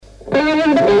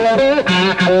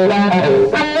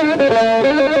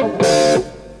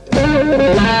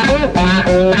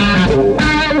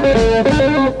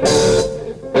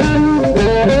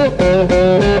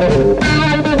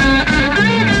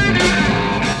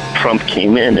Trump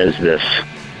came in as this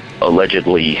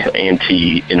allegedly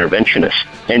anti-interventionist,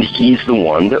 and he's the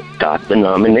one that got the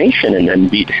nomination and then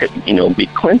beat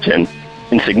Clinton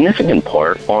in significant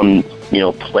part on,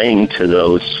 playing to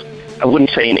those, I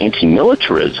wouldn't say an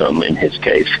anti-militarism in his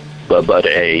case, but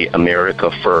a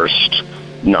America First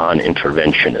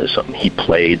non-interventionism. He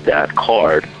played that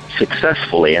card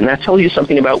successfully, and that tells you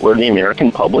something about where the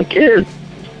American public is.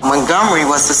 Montgomery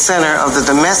was the center of the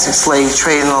domestic slave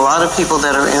trade, and a lot of people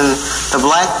that are in the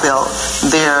Black Belt,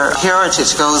 their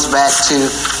heritage goes back to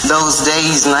those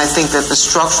days, and I think that the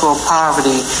structural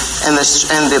poverty and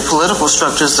the political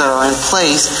structures that are in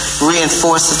place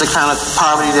reinforces the kind of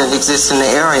poverty that exists in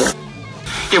the area.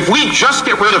 If we just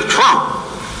get rid of Trump,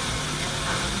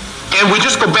 and we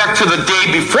just go back to the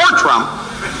day before Trump,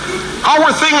 how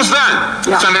were things then?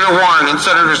 Yeah. Senator Warren and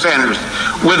Senator Sanders,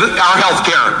 with our health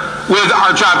care, with our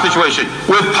job situation,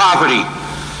 with poverty.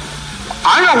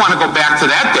 I don't want to go back to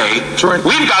that day. Right.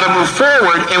 We've got to move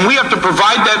forward, and we have to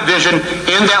provide that vision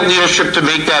and that leadership to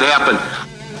make that happen.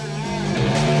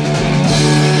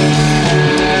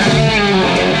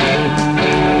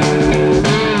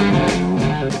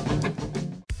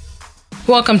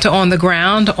 Welcome to On the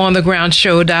Ground,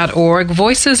 onthegroundshow.org,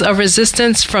 voices of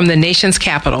resistance from the nation's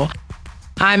capital.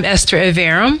 I'm Esther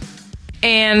Iverem,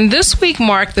 and this week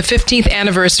marked the 15th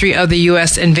anniversary of the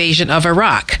U.S. invasion of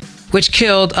Iraq, which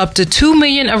killed up to 2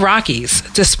 million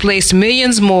Iraqis, displaced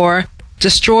millions more,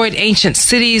 destroyed ancient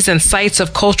cities and sites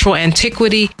of cultural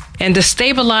antiquity, and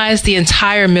destabilized the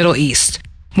entire Middle East.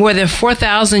 More than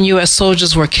 4,000 U.S.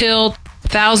 soldiers were killed,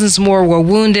 thousands more were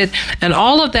wounded, and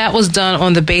all of that was done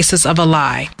on the basis of a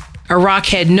lie. Iraq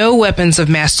had no weapons of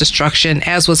mass destruction,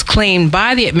 as was claimed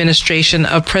by the administration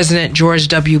of President George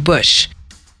W. Bush.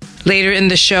 Later in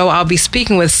the show, I'll be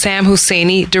speaking with Sam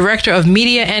Husseini, Director of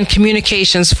Media and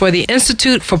Communications for the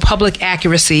Institute for Public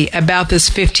Accuracy, about this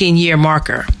 15-year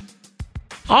marker.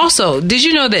 Also, did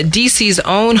you know that DC's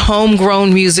own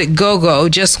homegrown music Go-Go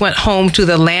just went home to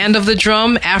the land of the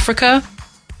drum, Africa?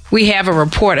 We have a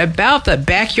report about the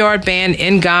Backyard Band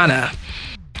in Ghana.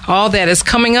 All that is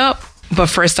coming up, but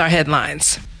first our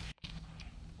headlines.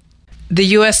 The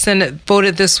U.S. Senate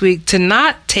voted this week to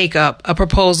not take up a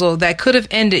proposal that could have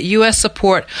ended U.S.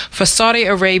 support for Saudi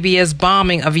Arabia's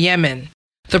bombing of Yemen.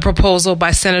 The proposal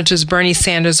by Senators Bernie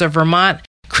Sanders of Vermont,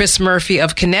 Chris Murphy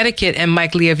of Connecticut, and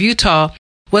Mike Lee of Utah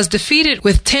was defeated,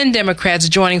 with 10 Democrats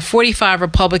joining 45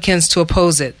 Republicans to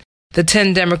oppose it. The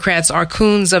 10 Democrats are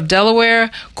Coons of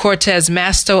Delaware, Cortez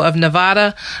Masto of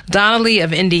Nevada, Donnelly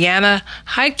of Indiana,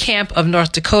 Heitkamp of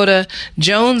North Dakota,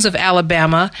 Jones of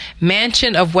Alabama,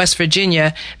 Manchin of West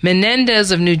Virginia,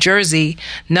 Menendez of New Jersey,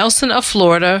 Nelson of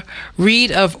Florida, Reed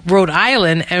of Rhode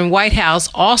Island, and Whitehouse,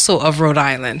 also of Rhode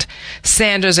Island.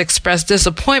 Sanders expressed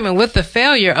disappointment with the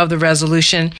failure of the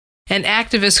resolution, and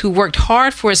activists who worked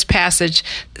hard for its passage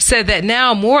said that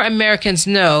now more Americans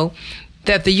know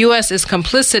that the U.S. is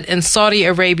complicit in Saudi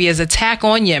Arabia's attack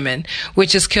on Yemen,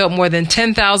 which has killed more than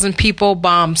 10,000 people,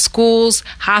 bombed schools,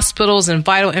 hospitals, and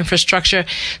vital infrastructure,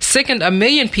 sickened 1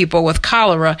 million people with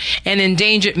cholera, and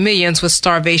endangered millions with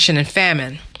starvation and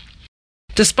famine.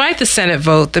 Despite the Senate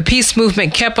vote, the peace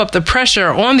movement kept up the pressure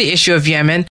on the issue of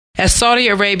Yemen, as Saudi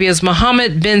Arabia's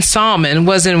Mohammed bin Salman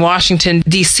was in Washington,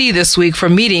 D.C. this week for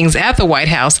meetings at the White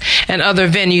House and other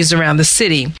venues around the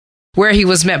city, where he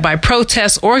was met by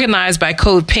protests organized by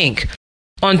Code Pink.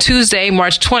 On Tuesday,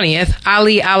 March 20th,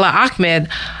 Ali Ala Ahmed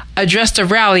addressed a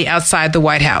rally outside the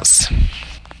White House.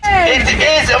 It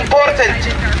is important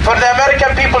for the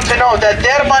American people to know that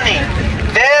their money,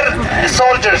 their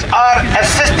soldiers are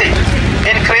assisting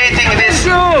in creating this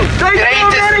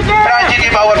greatest tragedy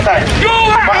of our time.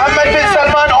 Mohammed bin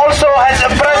Salman also has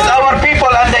oppressed our people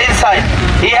on the inside.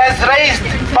 He has razed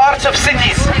parts of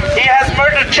cities. He has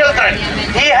murdered children.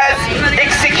 He has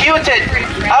executed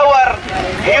our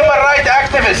human rights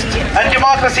activists and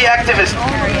democracy activists,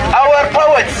 our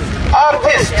poets,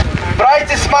 artists,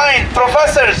 brightest minds,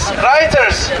 professors,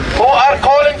 writers who are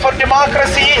calling for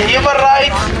democracy, human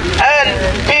rights, and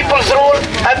people's rule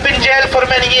have been jailed for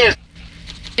many years.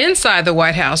 Inside the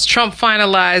White House, Trump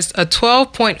finalized a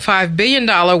 $12.5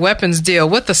 billion weapons deal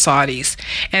with the Saudis,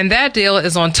 and that deal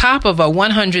is on top of a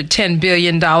 $110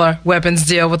 billion weapons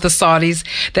deal with the Saudis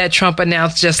that Trump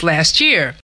announced just last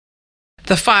year.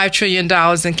 The $5 trillion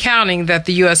and counting that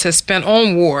the U.S. has spent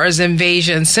on wars,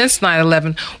 invasions since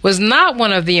 9/11 was not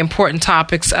one of the important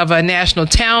topics of a national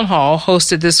town hall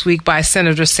hosted this week by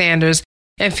Senator Sanders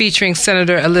and featuring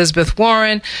Senator Elizabeth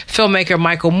Warren, filmmaker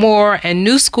Michael Moore, and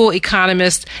New School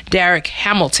economist Derek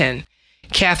Hamilton.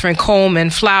 Catherine Coleman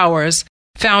Flowers,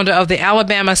 founder of the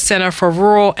Alabama Center for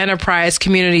Rural Enterprise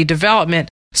Community Development,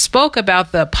 spoke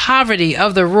about the poverty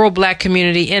of the rural Black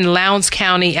community in Lowndes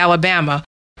County, Alabama,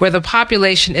 where the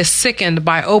population is sickened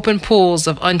by open pools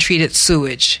of untreated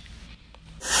sewage.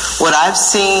 What I've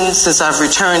seen since I've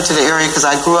returned to the area, because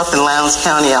I grew up in Lowndes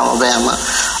County, Alabama,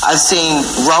 I've seen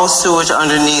raw sewage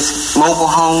underneath mobile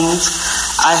homes.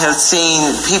 I have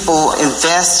seen people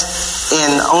invest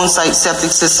in on-site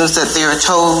septic systems that they are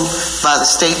told by the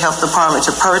state health department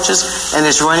to purchase, and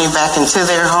it's running back into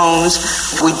their homes.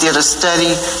 We did a study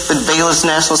with Baylor's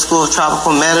National School of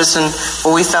Tropical Medicine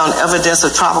where we found evidence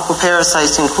of tropical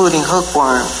parasites, including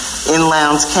hookworm, in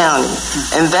Lowndes County.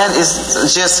 And that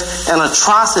is just an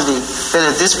atrocity that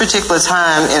at this particular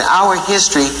time in our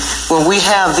history, when we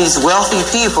have these wealthy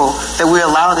people, that we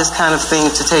allow this kind of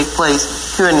thing to take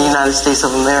place here in the United States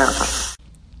of America.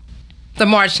 The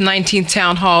March 19th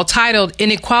town hall, titled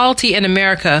Inequality in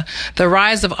America, The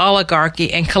Rise of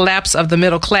Oligarchy and Collapse of the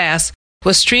Middle Class,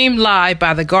 was streamed live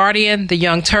by The Guardian, The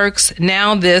Young Turks,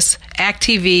 Now This, Act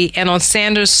TV, and on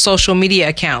Sanders' social media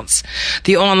accounts.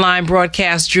 The online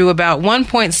broadcast drew about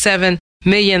 1.7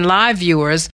 million live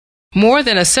viewers, more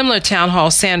than a similar town hall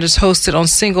Sanders hosted on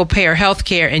single-payer health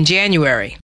care in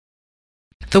January.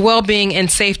 The well-being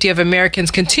and safety of Americans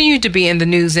continued to be in the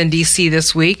news in D.C.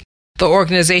 this week. The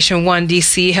organization One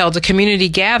DC held a community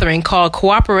gathering called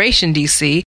Cooperation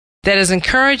DC that is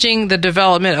encouraging the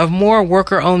development of more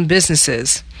worker-owned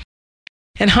businesses.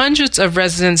 And hundreds of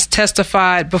residents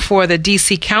testified before the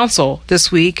DC Council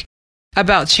this week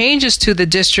about changes to the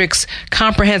district's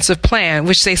comprehensive plan,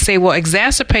 which they say will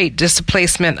exacerbate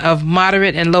displacement of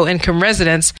moderate and low-income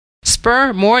residents,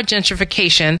 spur more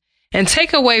gentrification, and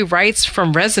take away rights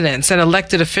from residents and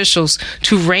elected officials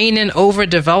to rein in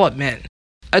overdevelopment.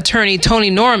 Attorney Tony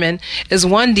Norman is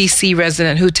one D.C.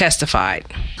 resident who testified.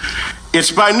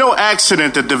 It's by no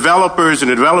accident that developers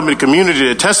and the development community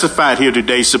that testified here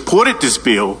today supported this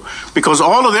bill, because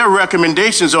all of their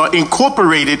recommendations are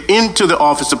incorporated into the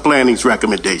Office of Planning's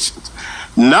recommendations.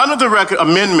 None of the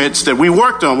amendments that we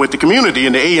worked on with the community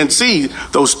and the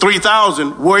ANC, those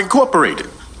 3,000, were incorporated.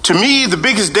 To me, the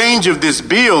biggest danger of this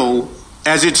bill,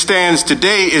 as it stands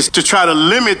today, is to try to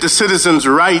limit the citizens'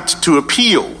 right to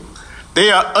appeal. They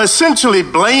are essentially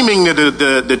blaming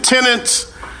the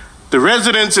tenants, the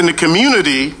residents, and the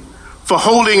community for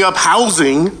holding up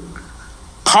housing,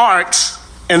 parks,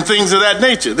 and things of that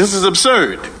nature. This is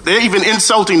absurd. They're even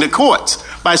insulting the courts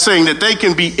by saying that they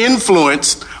can be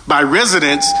influenced by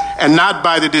residents and not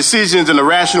by the decisions and the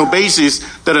rational basis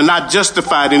that are not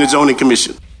justified in the zoning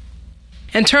commission.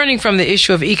 And turning from the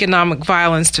issue of economic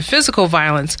violence to physical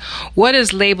violence, what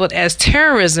is labeled as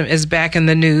terrorism is back in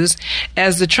the news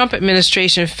as the Trump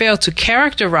administration failed to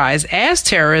characterize as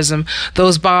terrorism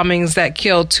those bombings that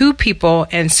killed 2 people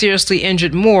and seriously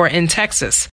injured more in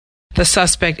Texas. The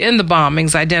suspect in the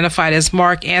bombings, identified as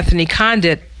Mark Anthony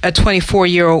Condit, a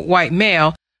 24-year-old white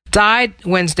male, died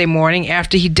Wednesday morning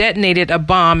after he detonated a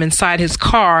bomb inside his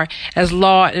car as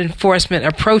law enforcement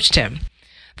approached him.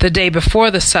 The day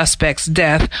before the suspect's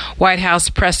death, White House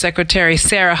Press Secretary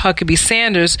Sarah Huckabee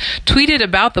Sanders tweeted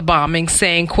about the bombing,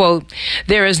 saying, quote,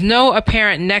 "There is no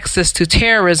apparent nexus to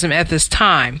terrorism at this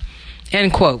time,"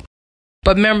 end quote.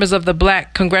 But members of the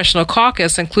Black Congressional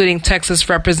Caucus, including Texas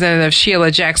Representative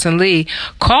Sheila Jackson Lee,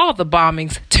 called the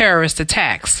bombings terrorist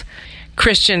attacks.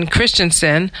 Christian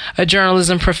Christensen, a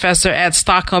journalism professor at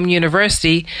Stockholm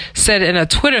University, said in a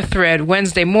Twitter thread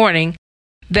Wednesday morning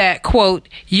that, quote,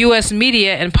 U.S.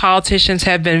 media and politicians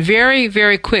have been very,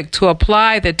 very quick to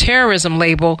apply the terrorism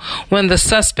label when the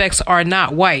suspects are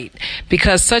not white,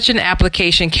 because such an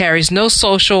application carries no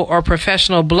social or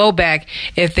professional blowback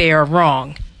if they are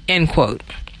wrong, end quote.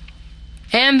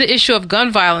 And the issue of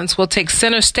gun violence will take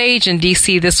center stage in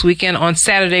D.C. this weekend on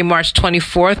Saturday, March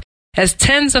 24th, as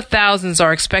tens of thousands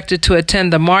are expected to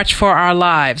attend the March for Our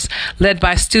Lives, led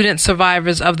by student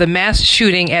survivors of the mass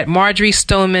shooting at Marjory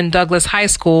Stoneman Douglas High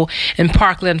School in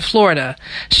Parkland, Florida.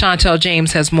 Chantel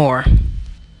James has more.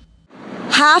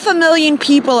 500,000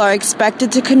 people are expected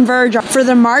to converge for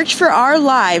the March for Our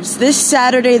Lives this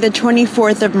Saturday, the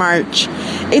 24th of March.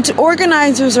 Its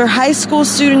organizers are high school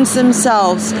students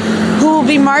themselves, who will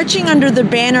be marching under the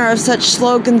banner of such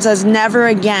slogans as Never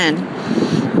Again.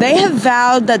 They have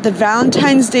vowed that the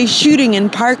Valentine's Day shooting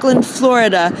in Parkland,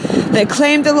 Florida, that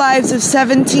claimed the lives of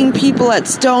 17 people at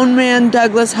Stoneman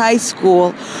Douglas High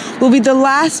School, will be the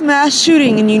last mass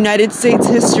shooting in United States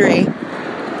history.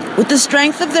 With the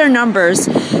strength of their numbers,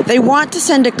 they want to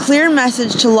send a clear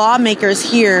message to lawmakers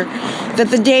here that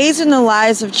the days when the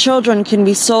lives of children can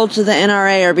be sold to the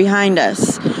NRA are behind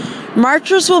us.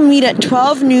 Marchers will meet at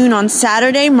 12 noon on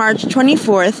Saturday, March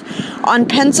 24th on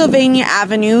Pennsylvania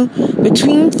Avenue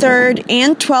between 3rd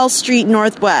and 12th Street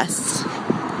Northwest.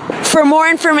 For more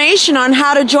information on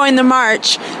how to join the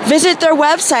march, visit their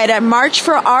website at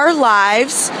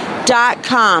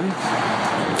marchforourlives.com.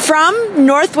 From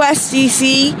Northwest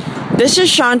DC, this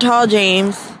is Chantal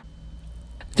James.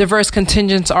 Diverse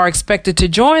contingents are expected to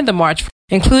join the march,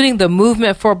 including the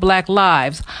Movement for Black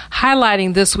Lives,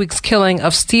 highlighting this week's killing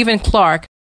of Stephen Clark,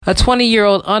 a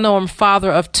 20-year-old unarmed father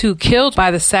of two killed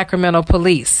by the Sacramento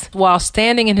police while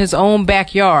standing in his own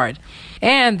backyard,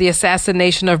 and the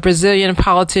assassination of Brazilian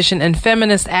politician and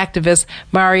feminist activist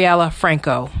Marielle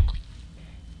Franco.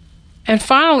 And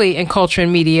finally, in culture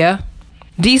and media,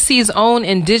 DC's own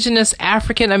indigenous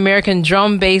African-American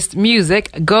drum-based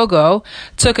music, go-go,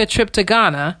 took a trip to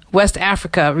Ghana, West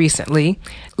Africa, recently.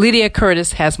 Lydia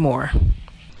Curtis has more.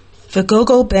 The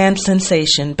go-go band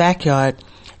sensation, Backyard,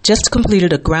 just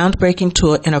completed a groundbreaking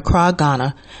tour in Accra,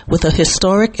 Ghana, with a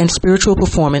historic and spiritual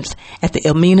performance at the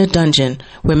Elmina Dungeon,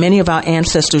 where many of our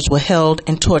ancestors were held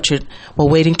and tortured while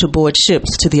waiting to board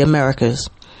ships to the Americas.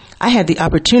 I had the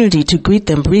opportunity to greet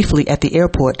them briefly at the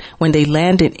airport when they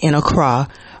landed in Accra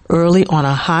early on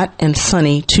a hot and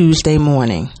sunny Tuesday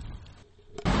morning.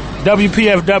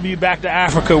 WPFW Back to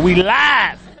Africa, we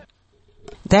live!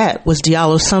 That was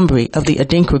Diallo Sumbri of the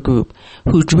Adinkra Group,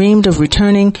 who dreamed of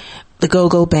returning the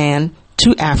go-go band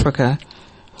to Africa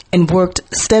and worked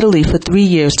steadily for 3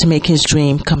 years to make his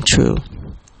dream come true.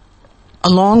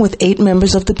 Along with 8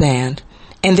 members of the band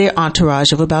and their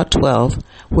entourage of about 12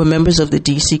 were members of the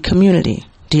D.C. community.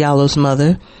 Diallo's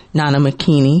mother, Nana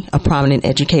McKinney, a prominent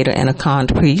educator and a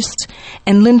conned priest,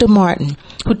 and Linda Martin,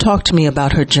 who talked to me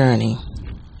about her journey.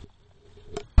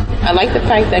 I like the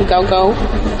fact that go-go,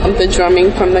 the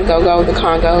drumming from the go-go, the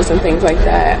congos and things like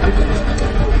that.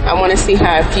 I want to see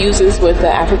how it fuses with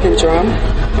the African drum.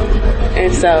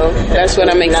 And so that's what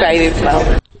I'm excited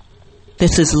about.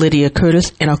 This is Lydia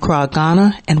Curtis in Accra,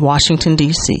 Ghana, and Washington,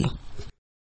 D.C.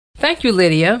 Thank you,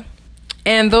 Lydia.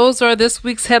 And those are this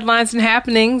week's headlines and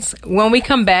happenings. When we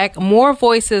come back, more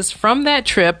voices from that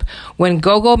trip when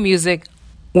go-go music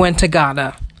went to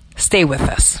Ghana. Stay with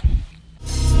us.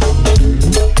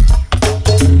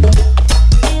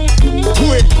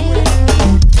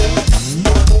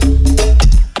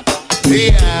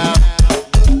 Yeah.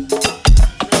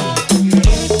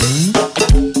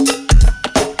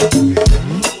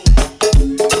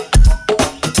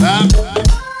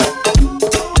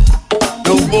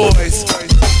 Yo, boys,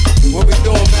 what we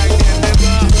doing back there,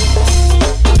 nigga?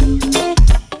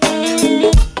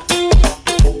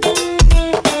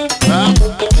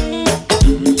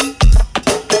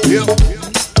 Yep.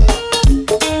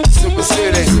 Super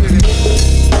City.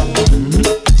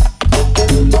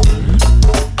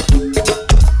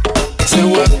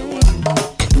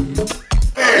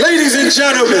 Ladies and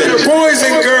gentlemen, boys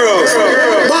and girls,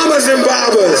 mamas and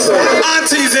babas,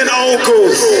 aunties and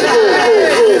uncles,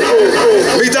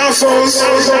 midafos,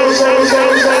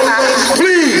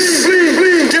 please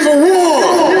give a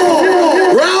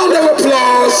warm round of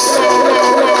applause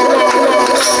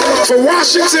for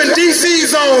Washington,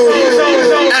 D.C.'s own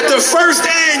at the first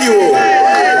annual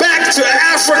Back to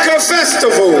Africa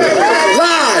Festival,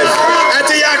 live at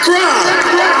the Accra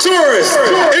Tourist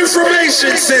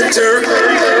Information Center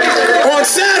on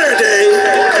Saturday,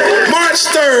 March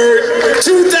 3rd,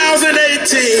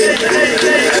 2018,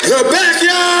 the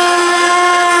Backyard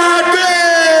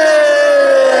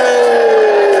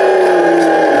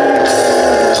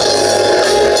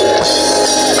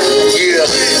Yeah.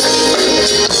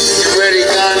 You ready,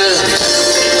 Ghana?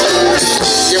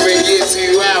 Get ready to get to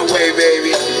you our way,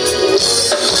 baby.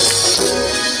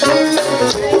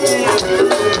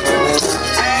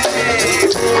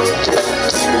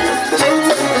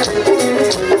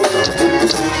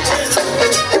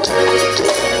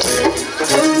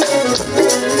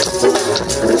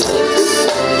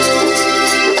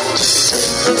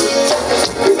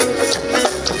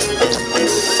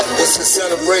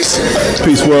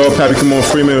 Peace world, Pappy Kimon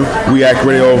Freeman, We Act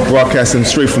Radio, broadcasting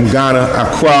straight from Ghana,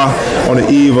 Accra, on the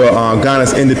eve of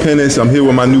Ghana's independence. I'm here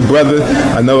with my new brother,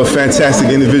 another fantastic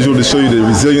individual to show you the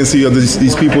resiliency of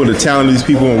these people, the talent of these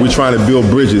people, and we're trying to build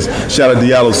bridges. Shout out to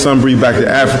Diallo Sumbri, Back to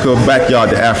Africa, Backyard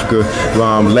to Africa.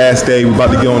 Last day, we're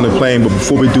about to get on the plane, but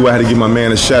before we do, I had to give my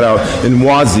man a shout out.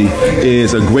 Nwazi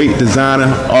is a great designer,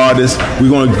 artist. We're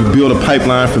going to build a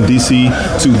pipeline from DC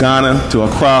to Ghana, to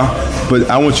Accra. But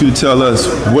I want you to tell us,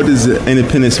 what does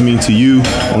independence mean to you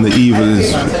on the eve of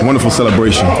this wonderful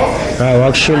celebration?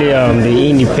 Actually, the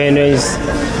independence,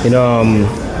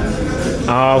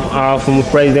 Our former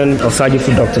president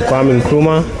Osagyefo Dr. Kwame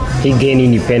Nkrumah, he gained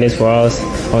independence for us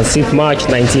on 6th March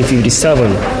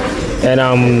 1957.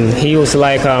 And he was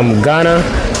like, Ghana,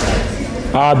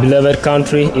 our beloved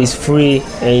country, is free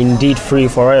and indeed free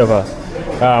forever.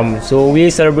 So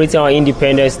we're celebrating our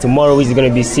independence. Tomorrow is going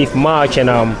to be 6th March, and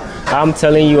I'm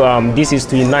telling you, this is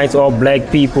to unite all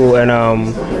black people and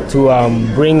to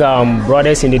bring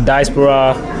brothers in the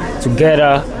diaspora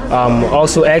together.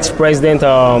 Also, ex-president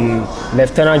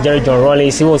Lieutenant General John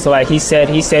Rawlings, he was like he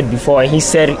said before, and he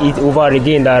said it over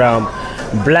again that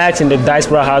blacks in the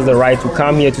diaspora has the right to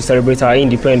come here to celebrate our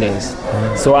independence.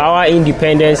 So our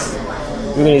independence,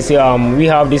 we're gonna say we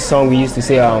have this song we used to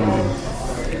say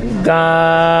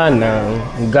Ghana,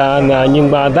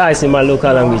 Nyingba. That is in my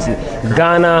local language.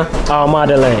 Ghana, our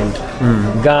motherland.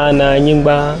 Ghana,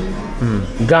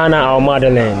 Nyingba. Ghana, our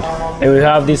motherland. And we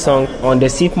have this song on the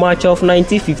 6th March of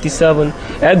 1957.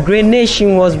 A great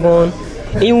nation was born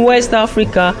in West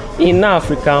Africa,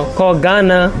 called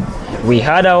Ghana. We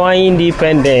had our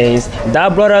independence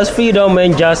that brought us freedom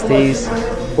and justice.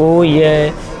 Oh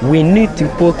yeah, we need to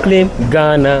proclaim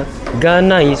Ghana.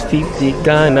 Ghana is 50,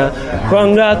 Ghana.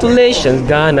 Congratulations,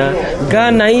 Ghana.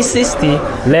 Ghana is 60.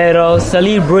 Let us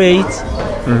celebrate.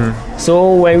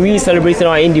 So when we celebrated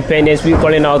our independence, we're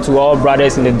calling out to all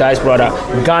brothers in the diaspora.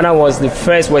 Ghana was the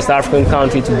first West African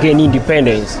country to gain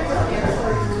independence.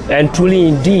 And truly,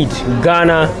 indeed,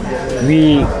 Ghana,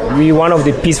 we one of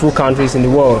the peaceful countries in the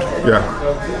world. Yeah.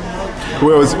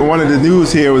 Well, it was, one of the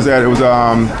news here was that it was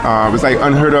like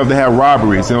unheard of to have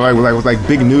robberies. You know, it was like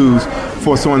big news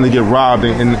for someone to get robbed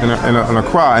in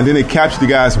Accra, and then they captured the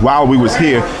guys while we was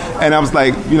here. And I was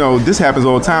like, this happens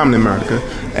all the time in America.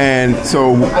 And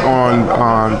so on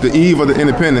the eve of the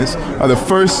independence of the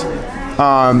first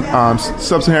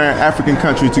sub-Saharan African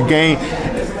country to gain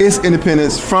its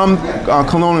independence from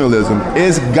colonialism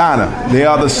is Ghana. They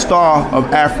are the star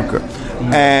of Africa.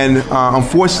 And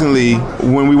unfortunately,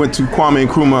 when we went to Kwame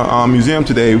Nkrumah Museum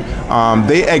today,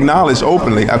 they acknowledged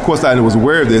openly, of course I was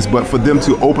aware of this, but for them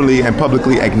to openly and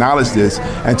publicly acknowledge this,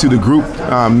 and to the group,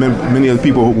 many of the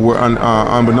people who were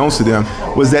unbeknownst to them,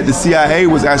 was that the CIA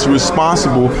was actually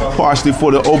responsible partially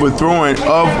for the overthrowing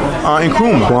of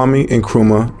Nkrumah. Kwame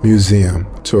Nkrumah Museum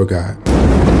tour guide.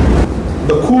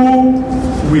 The coup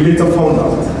we later found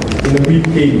out in the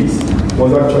mid-80s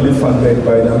was actually funded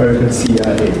by the American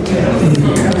CIA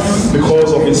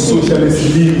because of his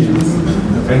socialist leanings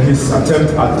and his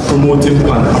attempt at promoting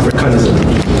Pan-Africanism.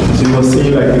 So he was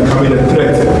seen like becoming a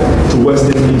threat to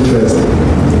Western interests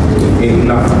in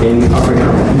Africa.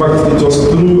 In fact, it was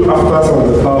through after some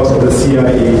of the powers of the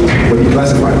CIA were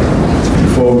declassified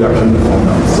before we actually found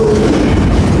out. So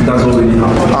that's what really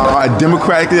happened. A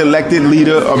democratically elected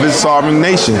leader of his sovereign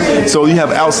nation. So you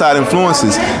have outside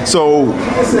influences. So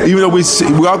even though we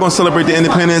are going to celebrate the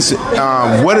independence,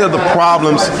 what are the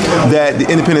problems that the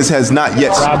independence has not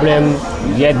yet solved? The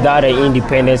problem yet that the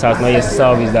independence has not yet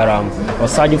solved is that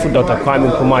Osagyefo Dr. Kwame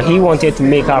Nkrumah, he wanted to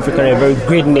make Africa a very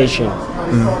great nation.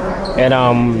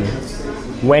 And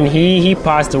when he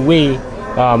passed away,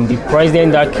 the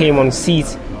president that came on seat,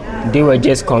 they were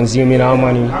just consuming our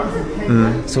money.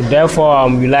 So therefore,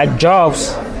 we lack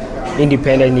jobs.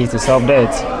 Independence needs to solve that.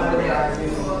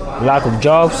 Lack of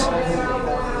jobs.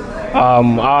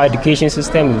 Our education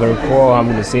system is very poor. I'm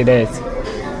going to say that.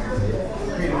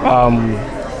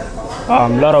 A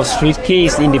lot of street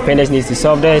case. Independence needs to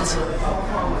solve that.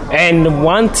 And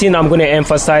one thing I'm going to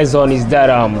emphasize on is that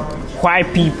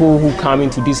white people who come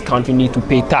into this country need to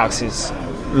pay taxes.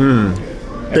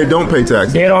 They don't pay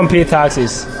taxes. They don't pay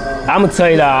taxes. I'm gonna tell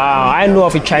you that I know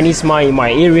of a Chinese man in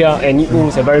my area, and he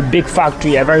owns a very big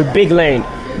factory, a very big land.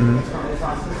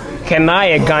 Can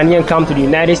a Ghanaian, come to the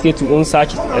United States to own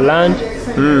such a land?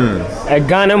 A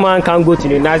Ghanaian man can't go to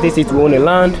the United States to own a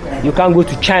land. You can't go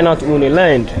to China to own a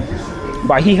land.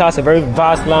 But he has a very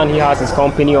vast land. He has his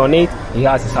company on it. He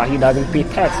doesn't pay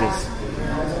taxes.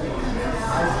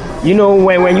 You know,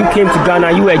 when you came to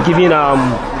Ghana, you were given a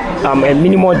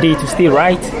minimum day to stay,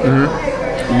 right?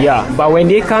 Yeah, but when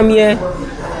they come here,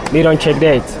 they don't check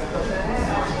that.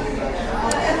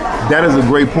 That is a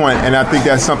great point, and I think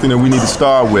that's something that we need to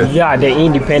start with. Yeah, the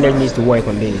independence needs to work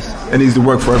on this. It needs to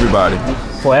work for everybody.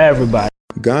 For everybody.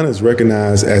 Ghana is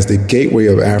recognized as the gateway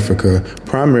of Africa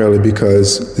primarily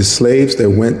because the slaves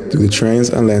that went through the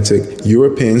transatlantic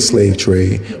European slave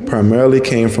trade primarily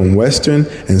came from Western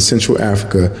and Central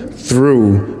Africa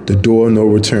through the door of no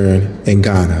return in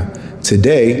Ghana.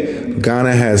 Today,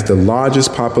 Ghana has the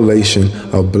largest population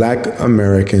of Black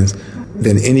Americans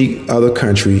than any other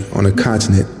country on the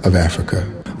continent of Africa.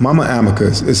 Mama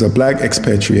Amicus is a black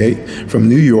expatriate from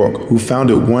New York who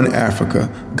founded One Africa,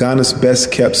 Ghana's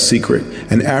best kept secret,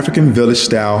 an African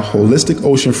village-style holistic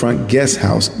oceanfront guest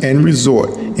house and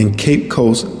resort in Cape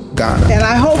Coast, Ghana. And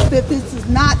I hope that this is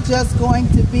not just going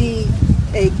to be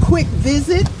a quick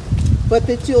visit, but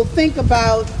that you'll think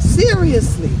about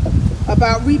seriously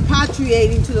about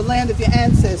repatriating to the land of your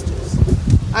ancestors.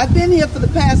 I've been here for the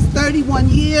past 31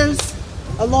 years,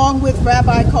 along with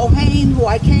Rabbi Kohen, who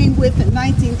I came with in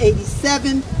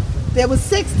 1987. There were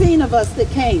 16 of us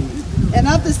that came. And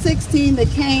of the 16 that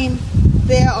came,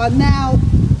 there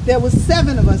were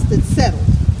 7 of us that settled.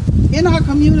 In our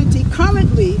community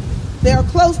currently, there are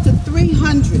close to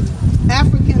 300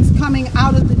 Africans coming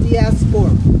out of the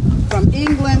diaspora from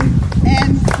England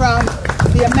and from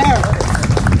the Americas.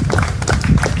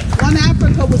 One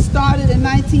Africa was started in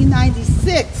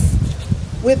 1996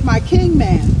 with my king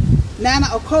man, Nana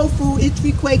Akufo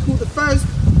Addo I,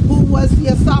 who was the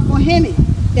Asafohene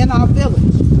in our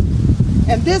village.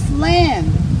 And this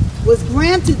land was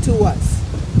granted to us,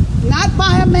 not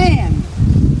by a man,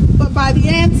 but by the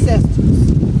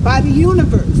ancestors, by the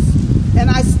universe. And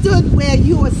I stood where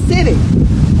you are sitting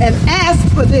and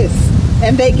asked for this,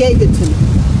 and they gave it to me.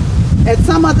 At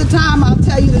some other time, I'll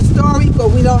tell you the story, but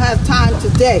we don't have time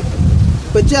today.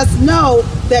 But just know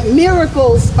that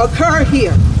miracles occur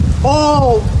here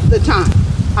all the time.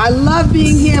 I love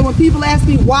being here. When people ask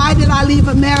me, why did I leave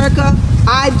America?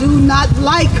 I do not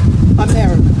like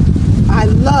America. I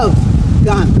love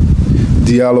Ghana.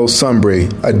 Diallo Sumbre,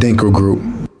 Adinkra Group.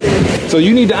 So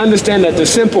you need to understand that the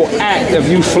simple act of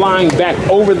you flying back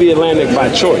over the Atlantic by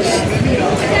choice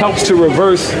helps to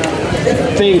reverse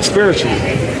things spiritually.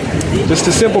 Just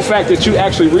the simple fact that you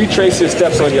actually retrace your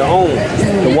steps on your own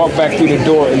and walk back through the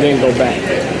door and then go back.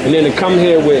 And then to come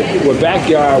here with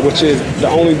Backyard, which is the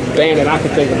only band that I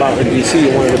can think about in D.C.,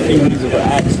 and one of the few musical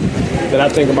acts that I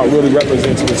think about really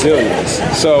represents resilience.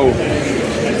 So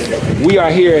we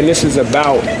are here, and this is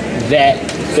about that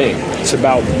thing. It's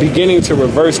about beginning to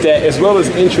reverse that, as well as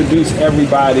introduce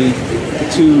everybody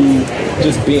to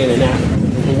just being an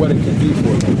African and what it can do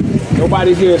for you.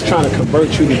 Nobody here is trying to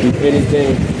convert you to do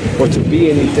anything or to be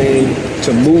anything,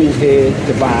 to move here,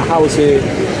 to buy a house here.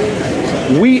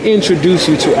 We introduce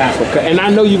you to Africa, and I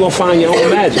know you're going to find your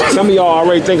own magic. Some of y'all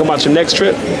already think about your next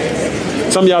trip.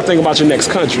 Some of y'all think about your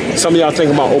next country. Some of y'all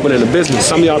think about opening a business.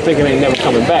 Some of y'all thinking they ain't never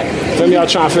coming back. Some of y'all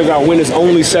trying to figure out when it's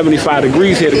only 75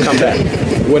 degrees here to come back.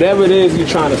 Whatever it is you're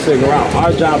trying to figure out,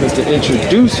 our job is to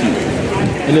introduce you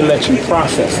and then let you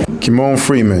process it. Kimon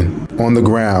Freeman, On the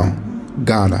Ground,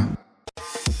 Ghana.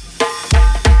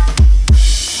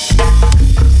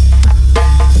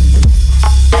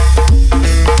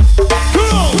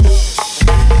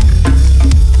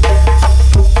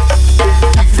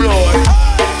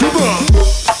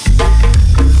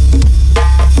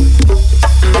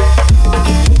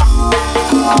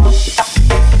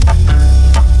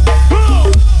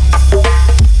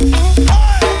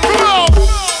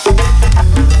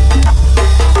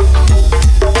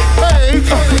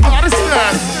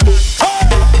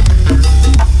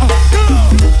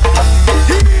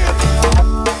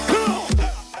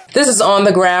 This is On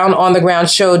the Ground,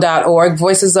 onthegroundshow.org,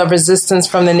 Voices of Resistance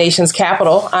from the Nation's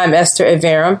Capital. I'm Esther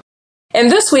Averum. And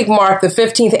this week marked the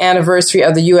 15th anniversary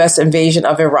of the U.S. invasion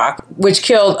of Iraq, which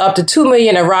killed up to 2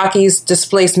 million Iraqis,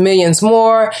 displaced millions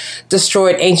more,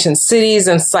 destroyed ancient cities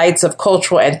and sites of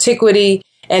cultural antiquity,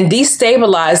 and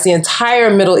destabilized the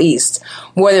entire Middle East.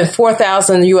 More than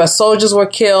 4,000 U.S. soldiers were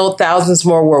killed, thousands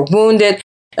more were wounded,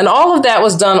 and all of that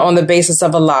was done on the basis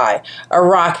of a lie.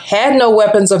 Iraq had no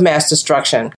weapons of mass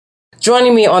destruction.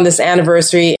 Joining me on this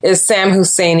anniversary is Sam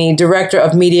Husseini, Director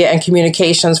of Media and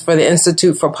Communications for the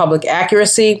Institute for Public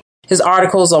Accuracy. His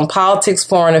articles on politics,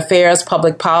 foreign affairs,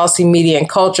 public policy, media, and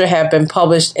culture have been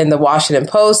published in The Washington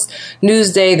Post,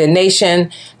 Newsday, The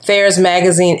Nation, Fairs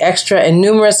Magazine, Extra, and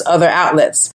numerous other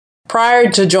outlets. Prior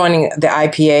to joining the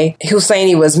IPA,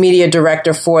 Husseini was media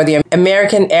director for the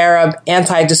American Arab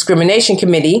Anti-Discrimination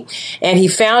Committee, and he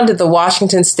founded the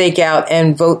Washington Stakeout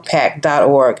and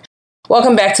VotePack.org.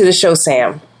 Welcome back to the show,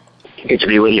 Sam. Good to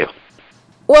be with you.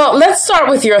 Well, let's start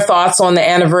with your thoughts on the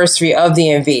anniversary of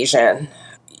the invasion.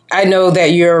 I know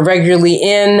that you're regularly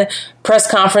in press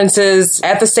conferences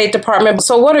at the State Department,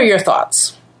 so what are your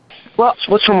thoughts? Well,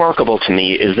 what's remarkable to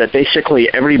me is that basically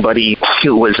everybody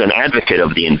who was an advocate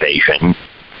of the invasion,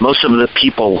 most of the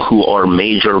people who are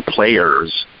major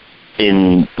players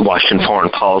in Washington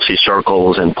foreign policy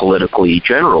circles and politically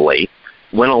generally,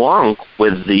 went along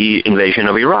with the invasion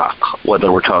of Iraq, whether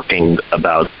we're talking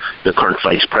about the current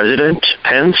Vice President,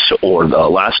 Pence, or the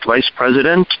last Vice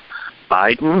President,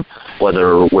 Biden,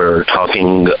 whether we're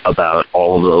talking about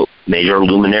all the major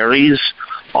luminaries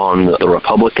on the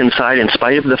Republican side, in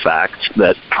spite of the fact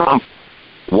that Trump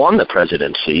won the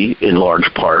presidency in large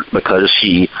part because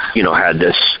he, had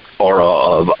this aura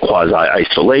of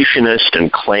quasi-isolationist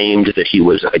and claimed that he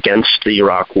was against the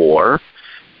Iraq War.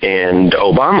 And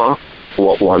Obama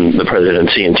won the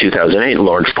presidency in 2008 in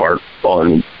large part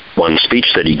on one speech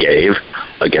that he gave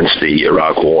against the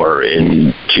Iraq War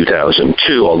in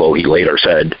 2002, although he later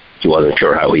said he wasn't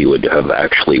sure how he would have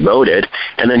actually voted.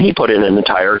 And then he put in an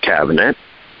entire cabinet,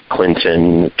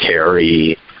 Clinton,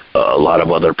 Kerry, a lot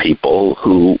of other people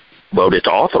who voted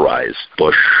to authorize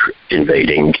Bush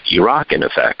invading Iraq, in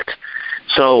effect.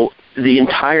 So the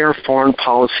entire foreign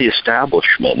policy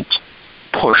establishment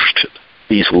pushed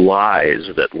these lies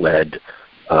that led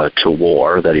to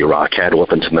war, that Iraq had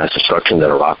weapons of mass destruction, that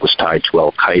Iraq was tied to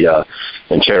al-Qaeda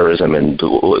and terrorism and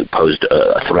posed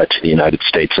a threat to the United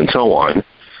States and so on.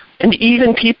 And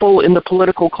even people in the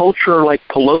political culture like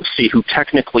Pelosi, who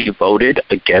technically voted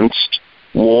against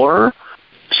war,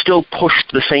 still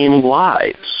pushed the same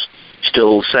lies,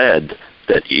 still said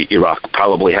that Iraq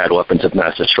probably had weapons of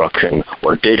mass destruction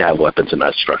or did have weapons of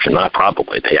mass destruction. Not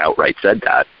probably, they outright said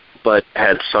that, but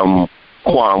had some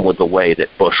qualm with the way that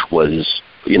Bush was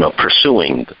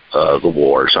pursuing the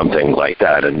war or something like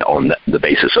that, and on the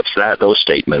basis of those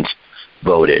statements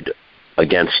voted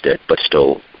against it, but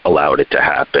still allowed it to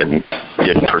happen,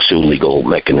 didn't pursue legal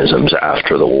mechanisms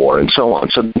after the war, and so on.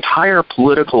 So the entire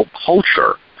political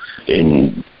culture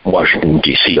in Washington,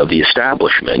 D.C. of the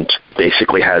establishment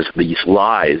basically has these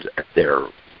lies at their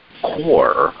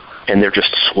core, and they're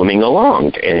just swimming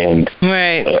along, and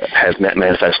has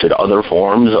manifested other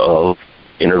forms of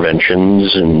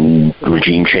interventions and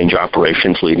regime change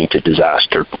operations leading to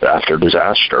disaster after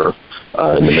disaster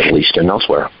in the Middle East and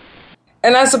elsewhere.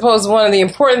 And I suppose one of the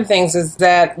important things is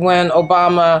that when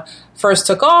Obama first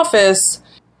took office,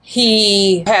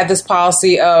 he had this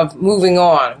policy of moving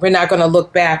on. We're not going to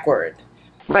look backward.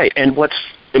 Right. And what's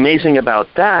amazing about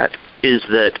that is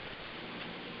that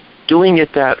doing it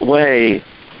that way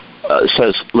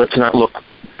says, let's not look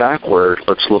backward,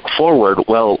 let's look forward.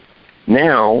 Well,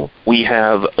 now we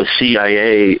have a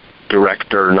CIA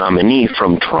director nominee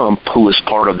from Trump who is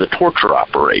part of the torture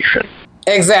operation.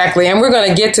 Exactly, and we're going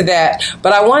to get to that.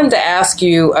 But I wanted to ask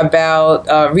you about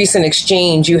a recent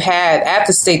exchange you had at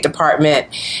the State Department,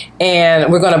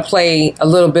 and we're going to play a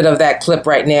little bit of that clip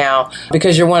right now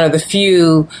because you're one of the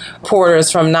few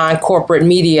reporters from non-corporate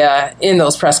media in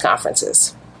those press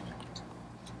conferences.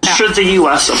 Should the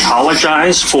U.S.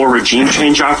 apologize for regime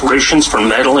change operations, for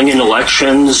meddling in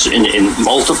elections in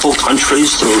multiple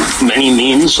countries through many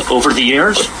means over the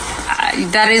years?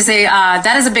 That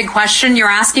is a big question. You're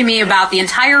asking me about the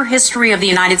entire history of the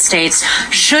United States.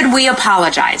 Should we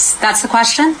apologize? That's the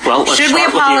question? Well, should we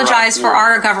apologize for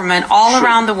our government all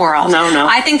around the world? No.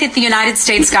 I think that the United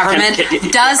States government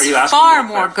does far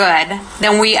more good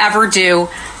than we ever do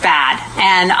bad.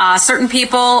 And certain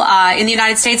people in the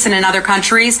United States and in other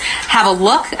countries have a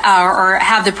look or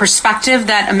have the perspective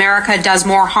that America does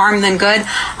more harm than good.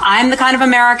 I'm the kind of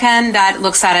American that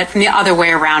looks at it from the other way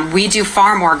around. We do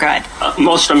far more good.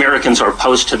 Most Americans are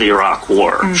opposed to the Iraq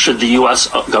War. Mm-hmm. Should the U.S.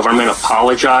 government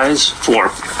apologize for,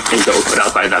 and go put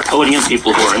out by that podium,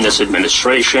 people who are in this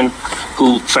administration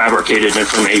who fabricated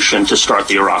information to start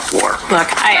the Iraq War? Look,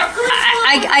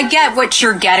 I get what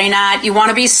you're getting at. You want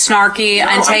to be snarky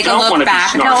and take a look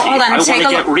back. No, hold on. I want to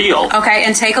get real. Okay,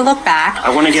 and take a look back.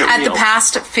 I want to get at real. The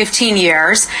past 15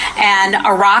 years, and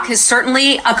Iraq is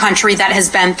certainly a country that has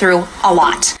been through a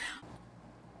lot.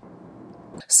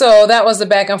 So that was the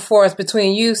back and forth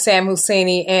between you, Sam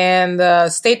Husseini, and the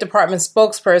State Department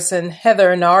spokesperson,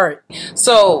 Heather Nauert.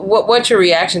 So what's your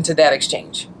reaction to that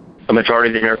exchange? A majority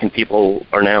of the American people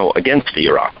are now against the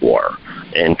Iraq War,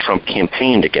 and Trump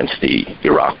campaigned against the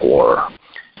Iraq War.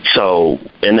 So,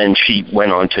 and then she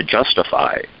went on to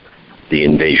justify the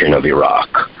invasion of Iraq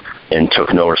and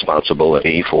took no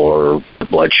responsibility for the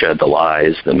bloodshed, the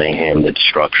lies, the mayhem, the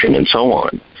destruction, and so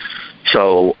on.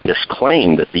 So this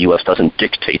claim that the U.S. doesn't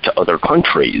dictate to other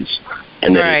countries,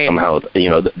 and that it somehow,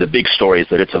 the big story is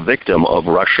that it's a victim of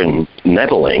Russian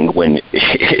meddling when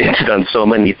it's done so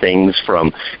many things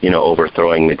from,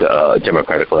 overthrowing the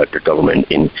democratic elected government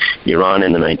in Iran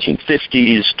in the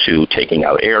 1950s, to taking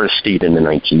out Aristide in the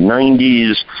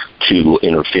 1990s, to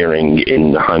interfering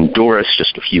in Honduras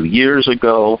just a few years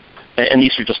ago. And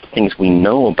these are just the things we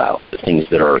know about, the things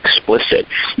that are explicit.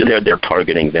 They're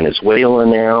targeting Venezuela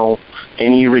now.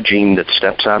 Any regime that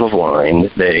steps out of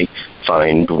line, they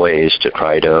find ways to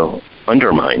try to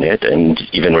undermine it. And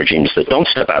even regimes that don't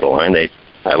step out of line, they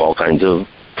have all kinds of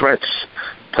threats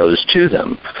posed to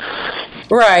them.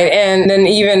 Right. And then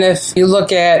even if you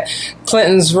look at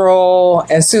Clinton's role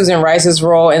and Susan Rice's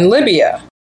role in Libya,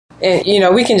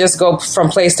 and, we can just go from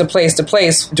place to place to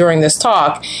place during this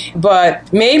talk,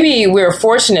 but maybe we're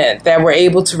fortunate that we're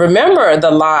able to remember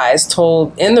the lies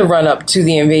told in the run-up to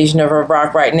the invasion of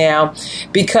Iraq right now,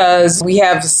 because we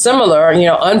have similar,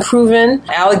 unproven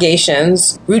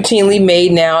allegations routinely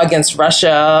made now against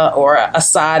Russia or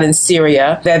Assad in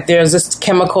Syria, that there's this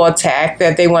chemical attack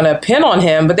that they want to pin on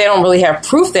him, but they don't really have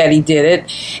proof that he did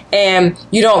it. And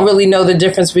you don't really know the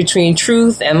difference between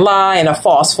truth and lie and a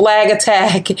false flag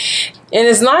attack. And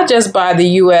it's not just by the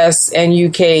U.S. and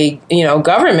UK,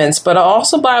 governments, but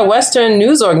also by Western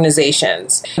news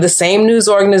organizations. The same news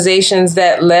organizations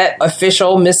that let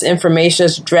official misinformation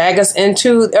drag us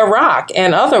into Iraq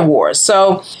and other wars.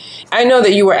 So I know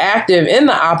that you were active in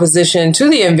the opposition to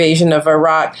the invasion of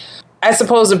Iraq. I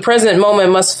suppose the present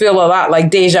moment must feel a lot like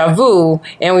deja vu,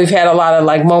 and we've had a lot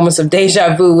of moments of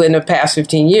deja vu in the past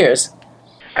 15 years.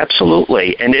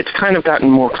 Absolutely. And it's kind of gotten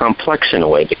more complex in a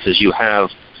way, because you have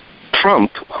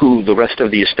Trump, who the rest of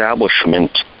the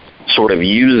establishment sort of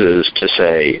uses to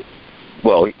say,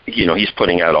 well, he's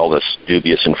putting out all this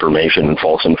dubious information and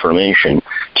false information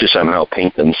to somehow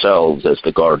paint themselves as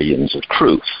the guardians of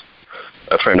truth.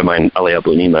 A friend of mine, Ali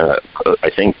Abunimah, I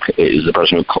think, is the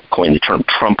person who coined the term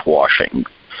Trump washing,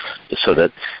 so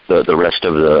that the rest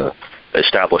of the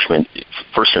establishment,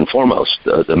 first and foremost,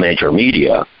 the major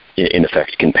media, in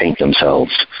effect, can paint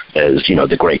themselves as,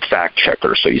 the great fact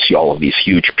checker. So you see all of these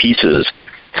huge pieces.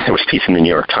 There was a piece in the New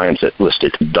York Times that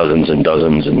listed dozens and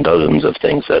dozens and dozens of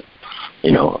things that,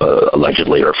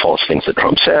 allegedly are false things that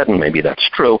Trump said, and maybe that's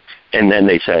true. And then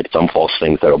they said some false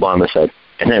things that Obama said,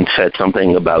 and then said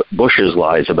something about Bush's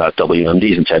lies about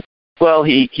WMDs and said, well,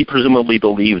 he presumably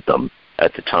believed them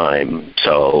at the time,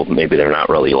 so maybe they're not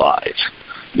really lies,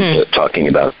 talking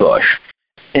about Bush.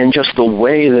 And just the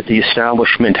way that the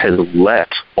establishment has let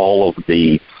all of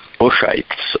the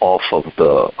Bushites off of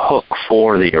the hook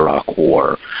for the Iraq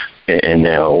War, and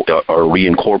now are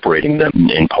reincorporating them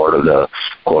in part of the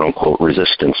quote-unquote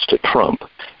resistance to Trump.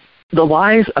 The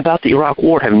lies about the Iraq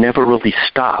War have never really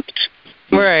stopped.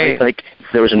 Right. Like,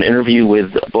 there was an interview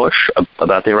with Bush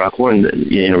about the Iraq War, and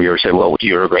the interviewer said, well, do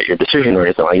you regret your decision or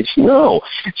anything? I said, no.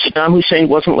 Saddam Hussein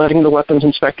wasn't letting the weapons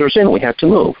inspectors in. We had to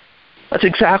move. That's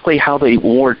exactly how the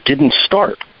war didn't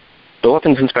start. The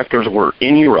weapons inspectors were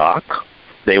in Iraq.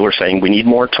 They were saying, we need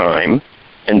more time.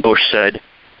 And Bush said,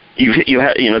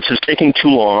 this is taking too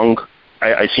long.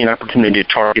 I see an opportunity to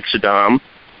target Saddam,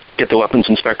 get the weapons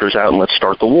inspectors out, and let's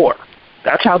start the war.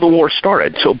 That's how the war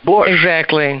started. So Bush,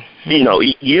 exactly,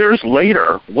 years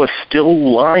later, was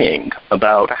still lying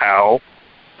about how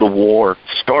the war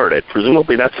started.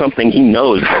 Presumably that's something he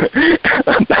knows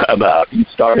about. He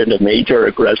started a major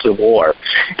aggressive war.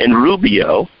 And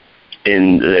Rubio,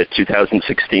 in the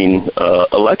 2016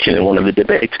 election, in one of the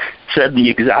debates, said the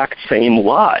exact same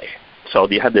lie. So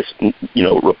you had this,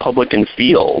 Republican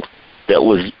field that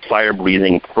was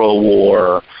fire-breathing,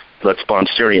 pro-war, let's bomb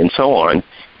Syria, and so on.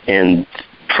 And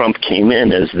Trump came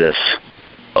in as this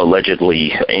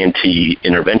allegedly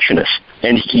anti-interventionist,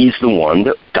 and he's the one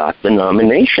that got the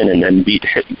nomination and then beat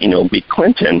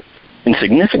Clinton in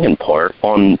significant part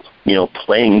on,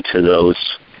 playing to those,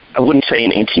 I wouldn't say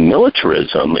an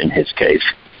anti-militarism in his case,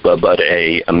 but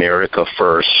a America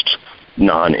First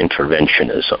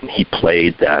non-interventionism. He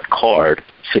played that card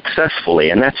successfully,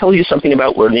 and that tells you something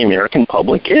about where the American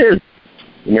public is.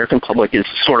 The American public is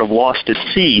sort of lost at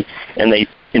sea, and they,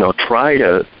 try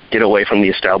to get away from the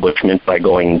establishment by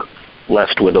going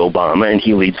left with Obama, and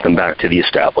he leads them back to the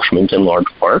establishment in large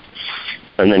part.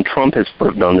 And then Trump has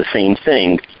done the same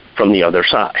thing from the other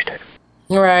side.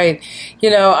 Right.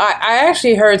 I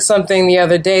actually heard something the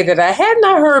other day that I had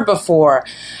not heard before,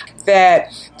 that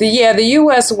the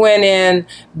U.S. went in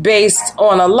based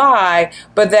on a lie,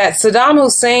 but that Saddam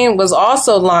Hussein was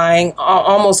also lying,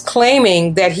 almost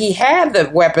claiming that he had the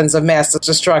weapons of mass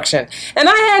destruction. And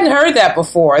I hadn't heard that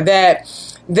before, that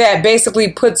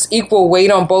basically puts equal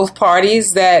weight on both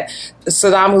parties, that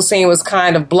Saddam Hussein was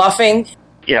kind of bluffing.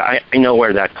 Yeah, I know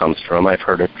where that comes from. I've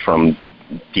heard it from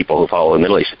people who follow the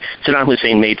Middle East. Saddam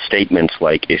Hussein made statements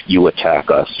like, if you attack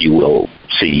us, you will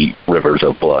see rivers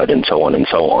of blood, and so on and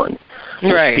so on.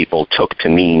 Right. Which people took to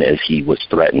mean as he was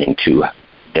threatening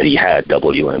that he had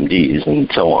WMDs and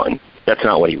so on. That's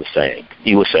not what he was saying.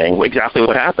 He was saying exactly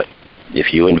what happened.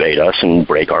 If you invade us and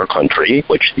break our country,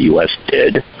 which the U.S.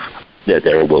 did, that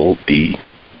there will be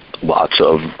lots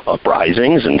of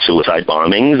uprisings and suicide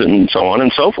bombings and so on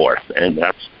and so forth. And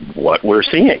that's what we're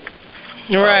seeing.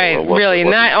 Right, really.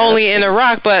 Not only in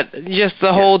Iraq, but just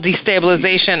the whole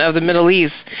destabilization of the Middle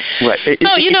East. Right. So,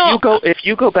 if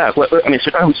you go back, I mean,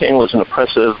 Saddam Hussein was an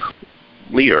oppressive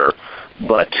leader,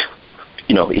 but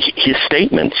his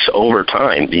statements over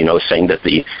time, saying that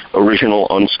the original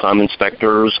UNSCOM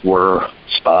inspectors were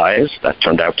spies, that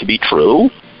turned out to be true.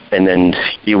 And then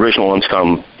the original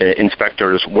UNSCOM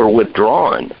inspectors were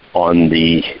withdrawn on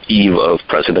the eve of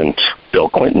President Bill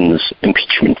Clinton's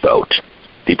impeachment vote.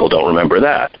 People don't remember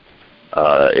that.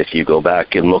 If you go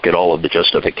back and look at all of the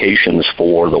justifications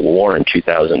for the war in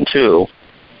 2002,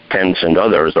 Pence and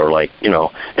others are like,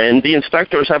 and the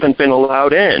inspectors haven't been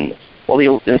allowed in. Well,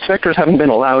 the inspectors haven't been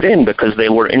allowed in because they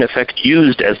were, in effect,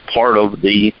 used as part of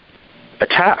the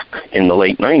attack in the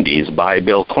late 90s by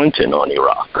Bill Clinton on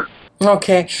Iraq.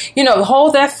 Okay.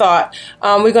 Hold that thought.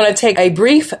 We're going to take a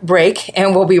brief break,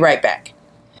 and we'll be right back.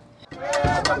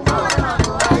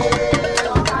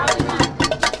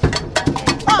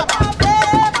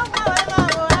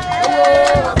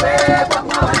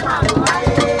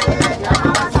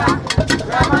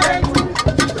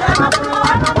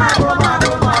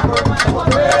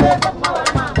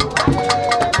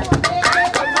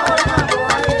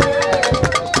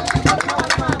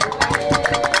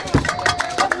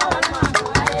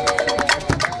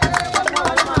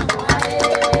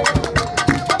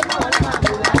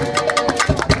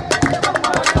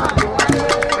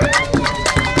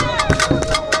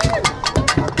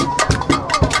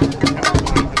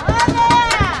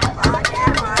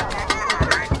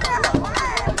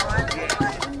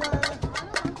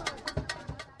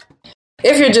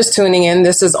 If you're just tuning in,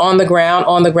 this is On the Ground,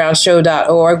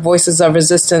 onthegroundshow.org, Voices of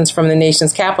Resistance from the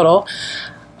Nation's Capital.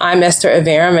 I'm Esther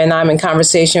Averum, and I'm in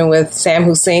conversation with Sam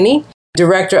Husseini,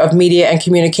 Director of Media and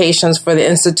Communications for the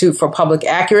Institute for Public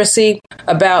Accuracy,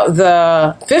 about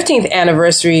the 15th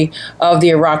anniversary of the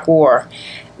Iraq War.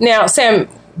 Now, Sam,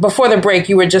 before the break,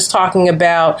 you were just talking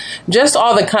about just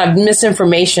all the kind of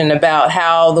misinformation about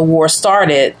how the war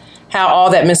started, how all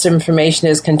that misinformation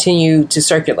has continued to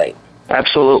circulate.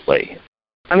 Absolutely.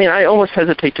 I mean, I almost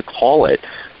hesitate to call it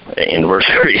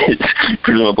anniversary. It's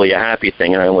presumably a happy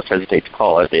thing, and I almost hesitate to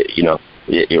call it,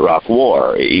 the Iraq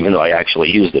War, even though I actually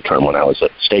used the term when I was at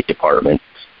the State Department,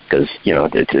 because,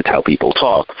 it's how people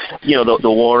talk. The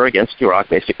war against Iraq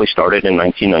basically started in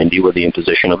 1990 with the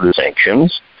imposition of the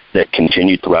sanctions that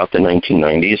continued throughout the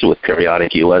 1990s with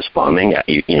periodic U.S. bombing.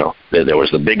 There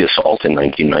was the big assault in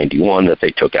 1991 that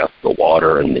they took out the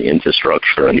water and the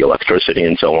infrastructure and the electricity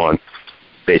and so on.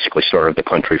 Basically started the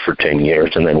country for 10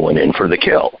 years and then went in for the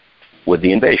kill with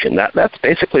the invasion. That's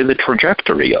basically the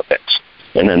trajectory of it.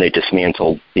 And then they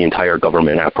dismantled the entire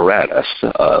government apparatus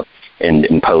and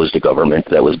imposed a government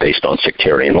that was based on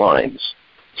sectarian lines.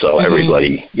 So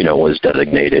everybody, was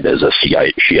designated as a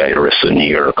Shiite or a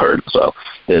Sunni or a Kurd. So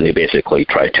they basically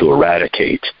tried to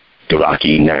eradicate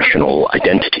Iraqi national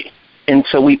identity. And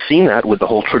so we've seen that with the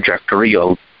whole trajectory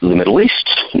of the Middle East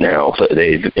now.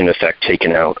 They've, in effect,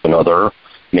 taken out another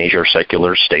major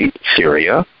secular state,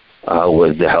 Syria,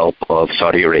 with the help of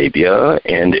Saudi Arabia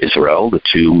and Israel, the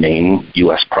two main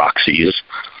U.S. proxies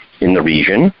in the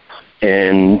region.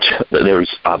 And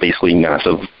there's obviously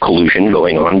massive collusion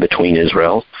going on between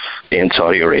Israel and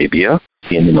Saudi Arabia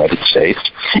in the United States.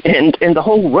 And the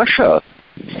whole Russia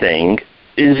thing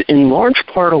is in large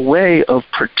part a way of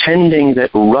pretending that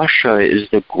Russia is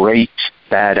the great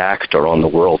bad actor on the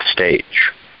world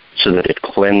stage, so that it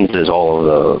cleanses all of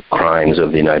the crimes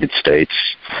of the United States,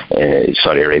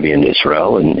 Saudi Arabia, and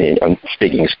Israel. And I'm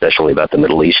speaking especially about the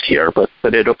Middle East here, but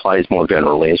it applies more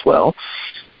generally as well.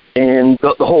 And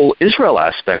the whole Israel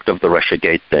aspect of the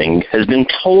Russiagate thing has been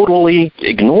totally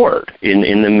ignored in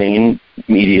the main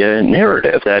media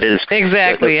narrative. That is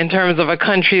exactly in terms of a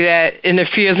country that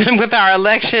interferes with our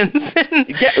elections.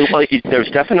 Yeah, well, there's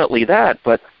definitely that.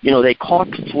 But they caught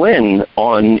Flynn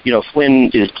on.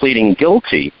 Flynn is pleading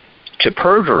guilty to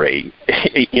perjury.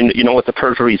 You know what the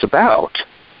perjury is about?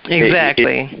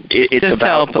 Exactly. It's just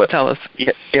about tell us.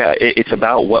 Yeah, it's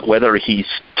about whether he's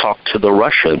talked to the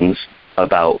Russians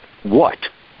about what?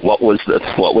 What was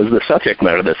the subject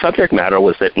matter? The subject matter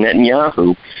was that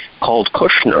Netanyahu called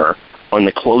Kushner on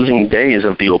the closing days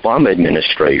of the Obama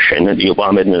administration, and the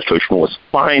Obama administration was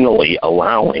finally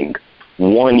allowing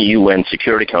one UN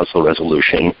Security Council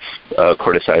resolution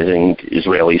criticizing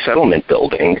Israeli settlement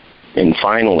building. And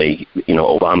finally,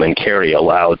 Obama and Kerry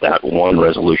allowed that one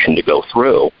resolution to go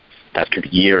through after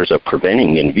years of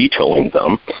preventing and vetoing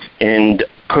them. And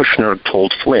Kushner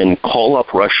told Flynn, call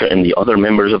up Russia and the other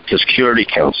members of the Security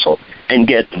Council and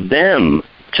get them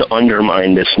to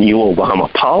undermine this new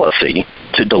Obama policy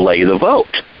to delay the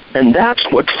vote. And that's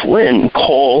what Flynn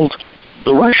called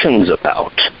the Russians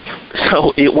about.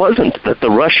 So it wasn't that the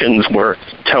Russians were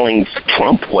telling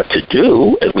Trump what to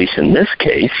do, at least in this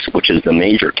case, which is the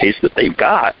major case that they've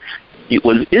got. It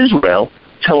was Israel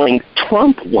telling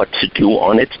Trump what to do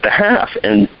on its behalf,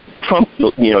 and Trump,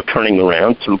 turning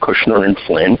around through Kushner and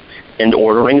Flynn and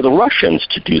ordering the Russians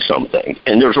to do something.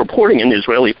 And there's reporting in the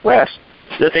Israeli press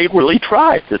that they really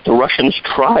tried, that the Russians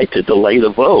tried to delay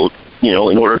the vote, in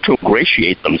order to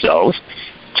ingratiate themselves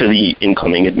to the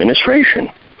incoming administration.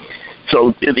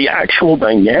 So the actual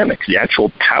dynamics, the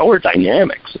actual power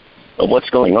dynamics of what's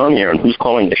going on here and who's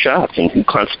calling the shots and who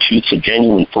constitutes a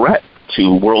genuine threat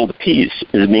to world peace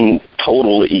is being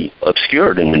totally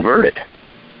obscured and inverted.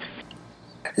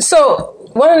 So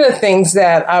one of the things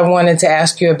that I wanted to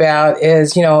ask you about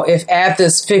is, if at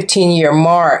this 15-year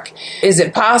mark, is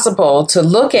it possible to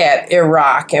look at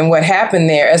Iraq and what happened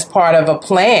there as part of a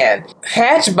plan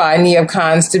hatched by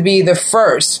neocons to be the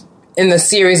first in the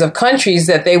series of countries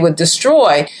that they would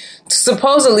destroy, to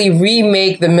supposedly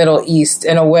remake the Middle East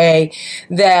in a way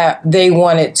that they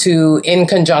wanted to in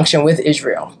conjunction with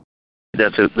Israel?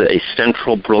 That's a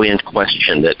central, brilliant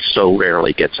question that so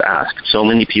rarely gets asked. So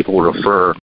many people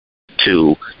refer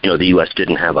to, the U.S.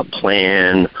 didn't have a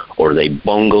plan, or they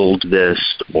bungled this,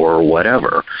 or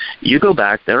whatever. You go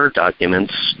back, there are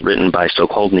documents written by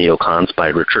so-called neocons, by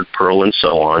Richard Pearl and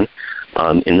so on,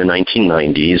 in the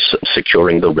 1990s.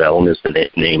 Securing the Realm is the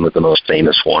name of the most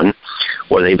famous one,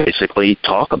 where they basically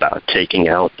talk about taking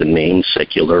out the main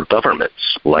secular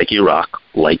governments, like Iraq,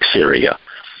 like Syria.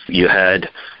 You had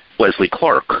Wesley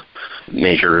Clark,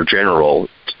 Major General,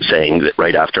 saying that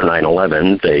right after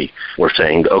 9/11, they were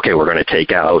saying, okay, we're going to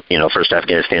take out, first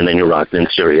Afghanistan, then Iraq, then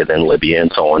Syria, then Libya,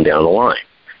 and so on down the line.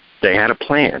 They had a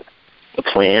plan. The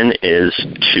plan is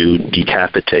to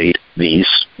decapitate these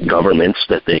governments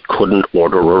that they couldn't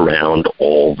order around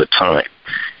all the time.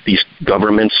 These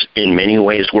governments, in many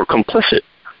ways, were complicit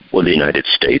with the United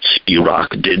States. Iraq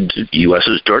did the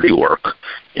U.S.'s dirty work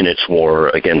in its war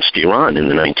against Iran in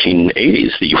the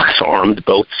 1980s. The U.S. armed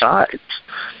both sides,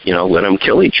 let them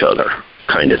kill each other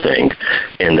kind of thing.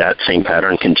 And that same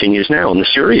pattern continues now in the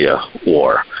Syria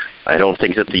war. I don't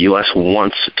think that the U.S.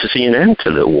 wants to see an end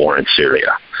to the war in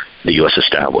Syria, the U.S.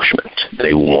 establishment.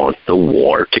 They want the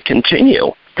war to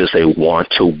continue because they want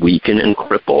to weaken and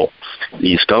cripple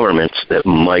these governments that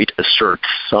might assert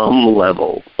some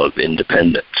level of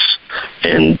independence.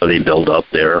 And they build up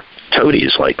their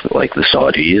toadies like the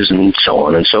Saudis and so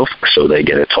on and so forth. So they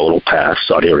get a total pass.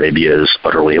 Saudi Arabia is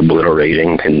utterly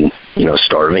obliterating and,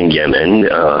 starving Yemen.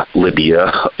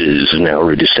 Libya is now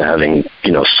reduced to having,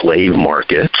 slave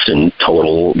markets and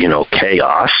total,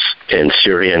 chaos. And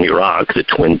Syria and Iraq, the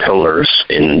twin pillars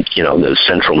in, the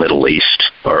central Middle East,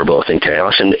 are both in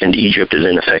chaos. And Egypt is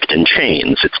in effect in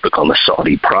chains. It's become a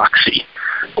Saudi proxy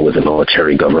with a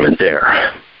military government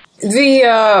there.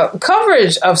 The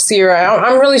coverage of Syria,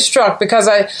 I'm really struck because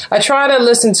I try to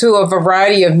listen to a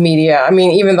variety of media. I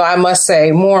mean, even though I must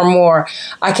say more and more,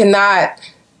 I cannot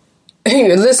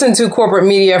listen to corporate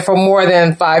media for more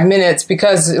than 5 minutes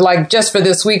because, like, just for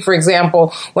this week, for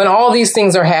example, when all these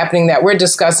things are happening that we're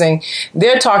discussing,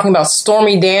 they're talking about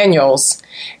Stormy Daniels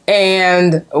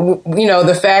and,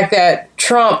 the fact that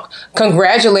Trump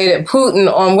congratulated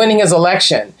Putin on winning his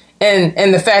election.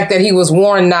 And the fact that he was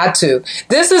warned not to.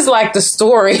 This is like the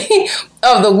story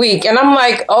of the week. And I'm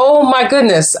like, oh my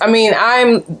goodness. I mean,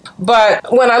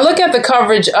 but when I look at the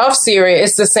coverage of Syria,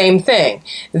 it's the same thing.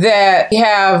 That you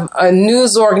have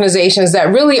news organizations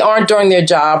that really aren't doing their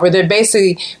job, where they're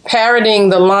basically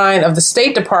parroting the line of the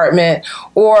State Department,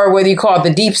 or whether you call it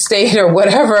the deep state or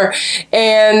whatever.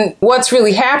 And what's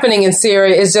really happening in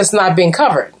Syria is just not being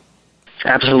covered.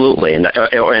 Absolutely,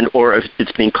 or if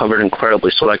it's being covered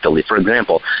incredibly selectively. For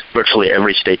example, virtually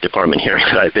every State Department hearing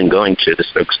that I've been going to, the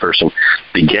spokesperson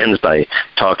begins by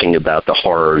talking about the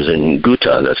horrors in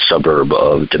Ghouta, the suburb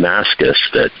of Damascus,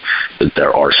 that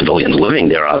there are civilians living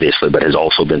there, obviously, but has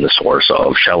also been the source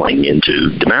of shelling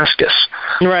into Damascus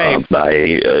by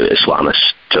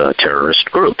Islamist terrorist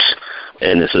groups.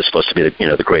 And this is supposed to be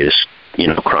the greatest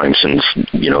crime since,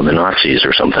 the Nazis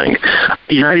or something.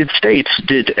 The United States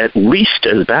did at least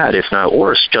as bad, if not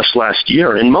worse, just last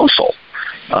year in Mosul.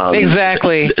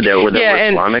 Exactly. There were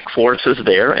Islamic forces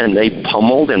there, and they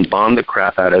pummeled and bombed the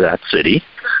crap out of that city,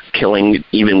 killing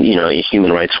even,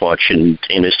 Human Rights Watch and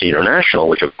Amnesty International,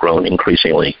 which have grown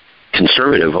increasingly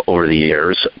conservative over the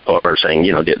years, are saying,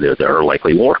 there are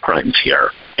likely war crimes here.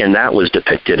 And that was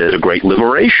depicted as a great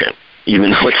liberation,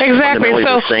 even though it's fundamentally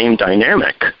the same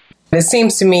dynamic. It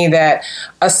seems to me that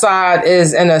Assad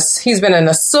he's been in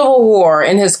a civil war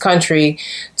in his country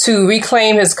to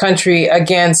reclaim his country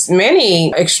against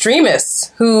many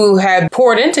extremists who had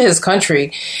poured into his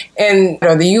country. And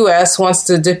the U.S. wants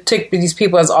to depict these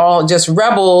people as all just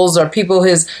rebels or people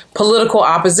his political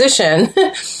opposition.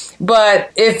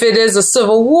 But if it is a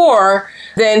civil war,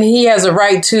 then he has a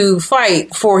right to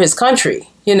fight for his country.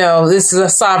 This is a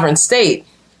sovereign state.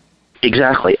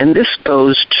 Exactly. And this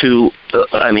goes to,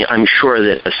 I'm sure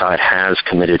that Assad has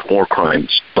committed war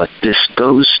crimes, but this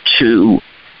goes to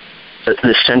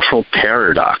the central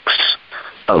paradox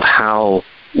of how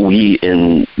we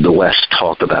in the West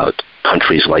talk about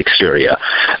countries like Syria.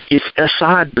 If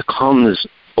Assad becomes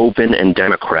open and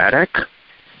democratic,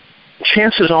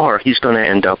 chances are he's going to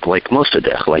end up like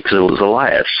Mossadegh, like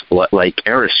Zelaya, like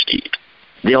Aristide.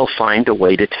 They'll find a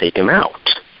way to take him out.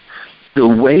 The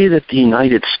way that the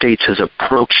United States has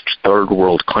approached third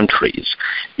world countries,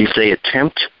 if they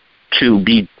attempt to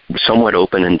be somewhat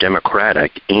open and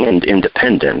democratic and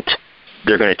independent,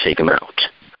 they're going to take them out.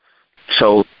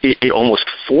 So it almost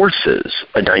forces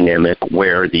a dynamic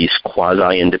where these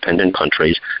quasi-independent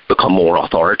countries become more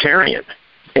authoritarian.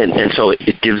 And so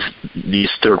it gives these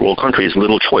third world countries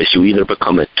little choice. You either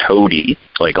become a toady,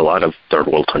 like a lot of third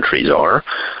world countries are,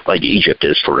 like Egypt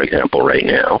is, for example, right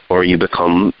now, or you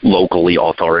become locally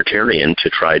authoritarian to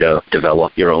try to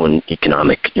develop your own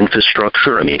economic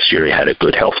infrastructure. Syria had a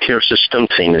good healthcare system,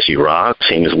 same as Iraq,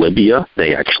 same as Libya.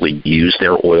 They actually use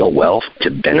their oil wealth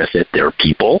to benefit their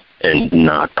people and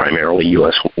not primarily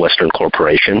U.S. Western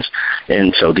corporations.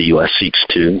 And so the U.S. seeks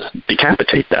to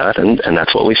decapitate that, and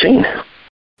that's what we've seen.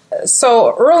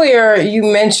 So earlier you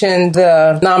mentioned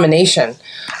the nomination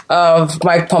of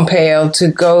Mike Pompeo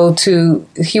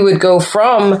he would go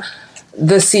from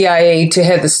the CIA to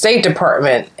head the State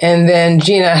Department, and then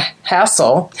Gina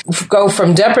Haspel go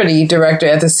from deputy director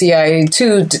at the CIA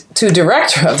to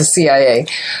director of the CIA.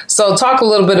 So talk a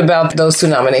little bit about those two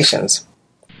nominations.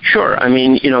 Sure.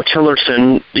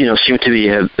 Tillerson, seemed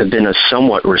to have been a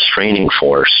somewhat restraining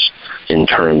force in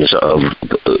terms of,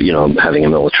 having a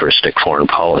militaristic foreign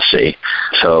policy.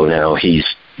 So now he's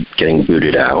getting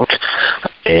booted out.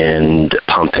 And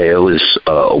Pompeo is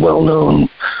a well-known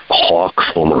hawk,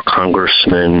 former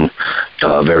congressman,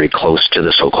 very close to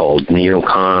the so-called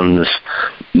neocons,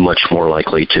 much more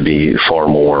likely to be far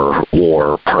more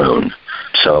war-prone.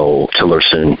 So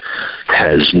Tillerson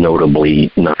has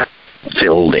notably not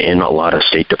filled in a lot of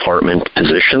State Department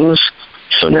positions.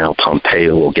 So now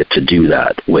Pompeo will get to do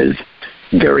that with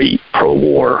very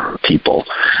pro-war people.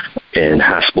 And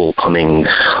Haspel coming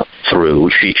through,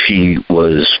 she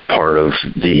was part of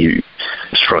the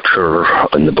structure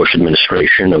in the Bush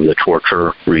administration of the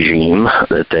torture regime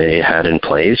that they had in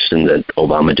place and that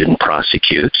Obama didn't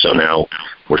prosecute. So now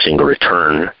we're seeing a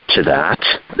return to that.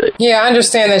 Yeah, I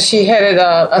understand that she headed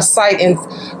a site in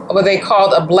what they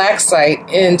called a black site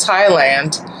in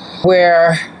Thailand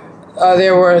where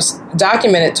there was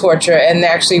documented torture, and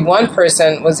actually one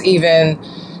person was even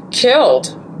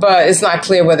killed. But it's not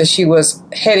clear whether she was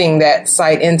heading that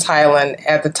site in Thailand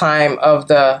at the time of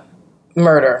the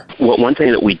murder. Well, one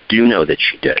thing that we do know that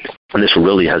she did, and this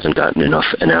really hasn't gotten enough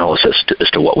analysis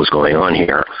as to what was going on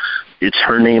here, it's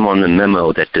her name on the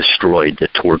memo that destroyed the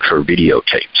torture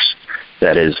videotapes.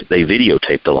 That is, they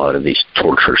videotaped a lot of these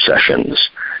torture sessions,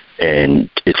 and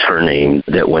it's her name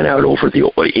that went out over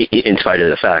in spite of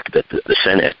the fact that the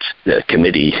Senate, the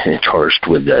committee charged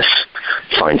with this,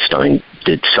 Feinstein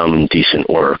did some decent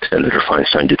work, Senator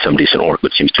Feinstein did some decent work,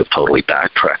 but seems to have totally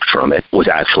backtracked from it, was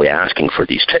actually asking for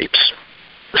these tapes.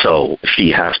 So she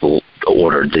has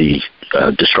ordered the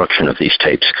destruction of these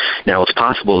tapes. Now, it's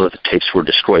possible that the tapes were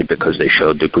destroyed because they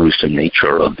showed the gruesome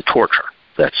nature of the torture.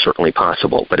 That's certainly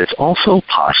possible. But it's also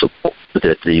possible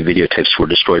that the videotapes were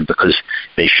destroyed because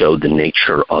they showed the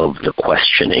nature of the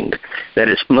questioning. That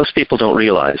is, most people don't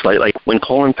realize, like when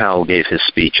Colin Powell gave his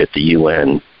speech at the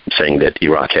UN saying that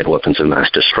Iraq had weapons of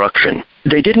mass destruction,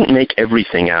 they didn't make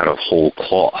everything out of whole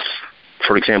cloth.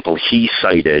 For example, he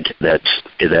cited that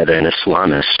an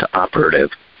Islamist operative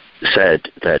said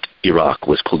that Iraq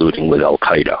was colluding with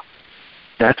al-Qaeda.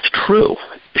 That's true.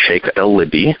 Sheikh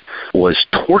al-Libi was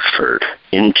tortured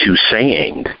into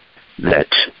saying that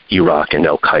Iraq and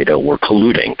al-Qaeda were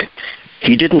colluding.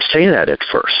 He didn't say that at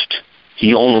first.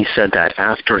 He only said that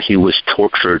after he was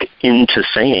tortured into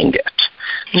saying it.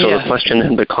 So the question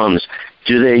then becomes,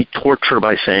 do they torture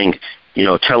by saying,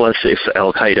 tell us if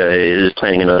al-Qaeda is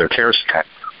planning another terrorist attack?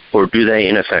 Or do they,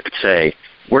 in effect, say,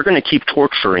 we're going to keep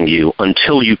torturing you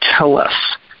until you tell us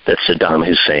that Saddam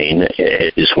Hussein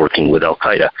is working with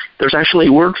al-Qaeda? There's actually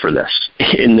a word for this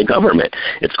in the government.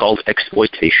 It's called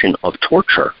exploitation of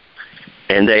torture.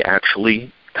 And they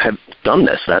actually have done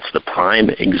this. That's the prime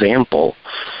example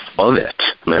of it.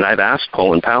 And I've asked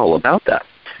Colin Powell about that.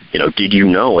 Did you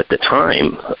know at the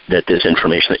time that this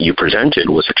information that you presented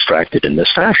was extracted in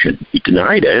this fashion? He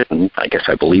denied it, and I guess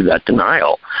I believe that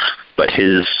denial. But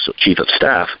his chief of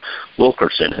staff,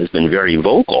 Wilkerson, has been very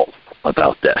vocal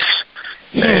about this.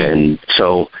 And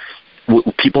so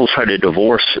people try to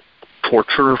divorce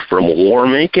torture from war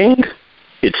making.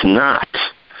 It's not.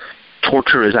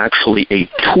 Torture is actually a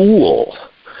tool.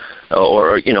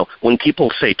 Or, when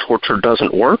people say torture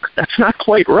doesn't work, that's not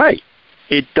quite right.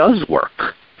 It does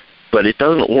work. But it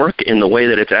doesn't work in the way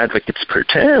that its advocates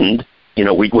pretend.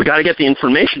 We got to get the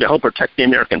information to help protect the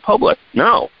American public.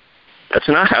 No, that's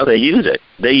not how they use it.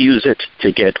 They use it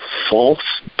to get false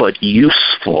but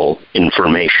useful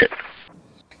information.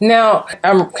 Now,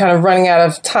 I'm kind of running out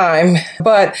of time,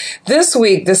 but this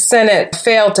week the Senate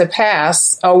failed to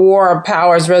pass a War of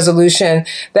Powers resolution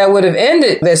that would have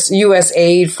ended this U.S.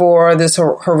 aid for this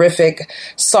horrific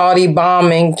Saudi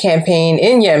bombing campaign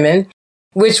in Yemen,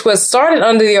 which was started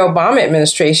under the Obama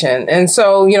administration. And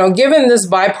so, given this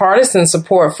bipartisan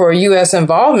support for U.S.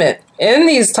 involvement in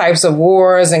these types of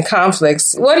wars and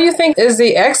conflicts, what do you think is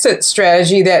the exit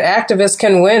strategy that activists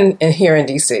can win here in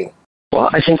D.C.? Well,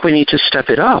 I think we need to step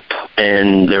it up.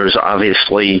 And there's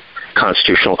obviously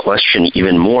constitutional question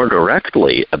even more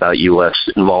directly about U.S.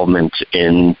 involvement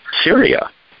in Syria.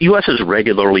 U.S. is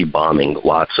regularly bombing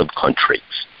lots of countries,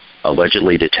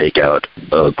 allegedly to take out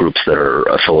groups that are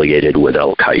affiliated with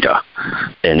al-Qaeda.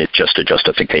 And it's just a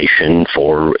justification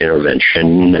for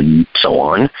intervention and so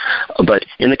on. But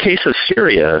in the case of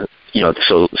Syria,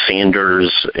 so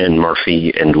Sanders and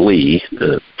Murphy and Lee,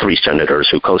 the three senators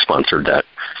who co-sponsored that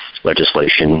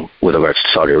legislation with regards to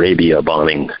Saudi Arabia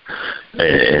bombing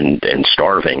and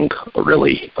starving,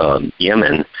 really,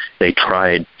 Yemen, they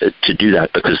tried to do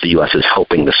that because the U.S. is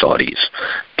helping the Saudis,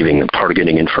 giving them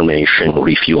targeting information,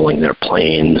 refueling their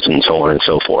planes, and so on and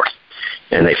so forth.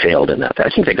 And they failed in that. I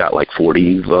think they got like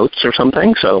 40 votes or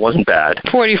something, so it wasn't bad.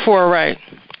 44, right.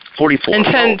 44.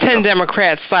 And 10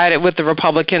 Democrats sided with the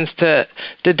Republicans to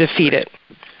defeat it.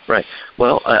 Right.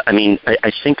 Well,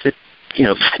 I think that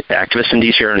activists in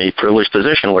D.C. are in a privileged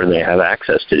position where they have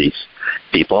access to these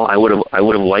people. I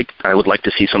would like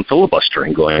to see some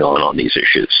filibustering going on these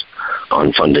issues,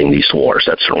 on funding these wars.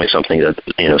 That's certainly something that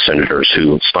senators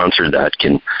who sponsored that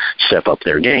can step up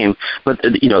their game. But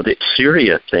the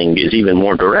Syria thing is even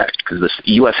more direct because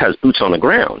the U.S. has boots on the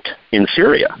ground in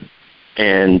Syria.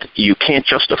 And you can't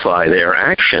justify their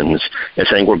actions as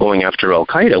saying we're going after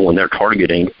al-Qaeda when they're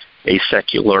targeting a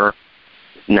secular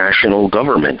national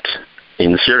government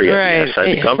in Syria. Right. Yes,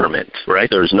 as a government, right?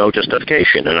 There's no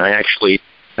justification. And I actually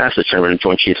asked the Chairman and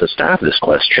Joint Chiefs of Staff this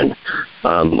question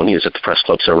when he was at the press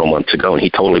club several months ago, and he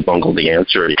totally bungled the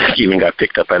answer. It even got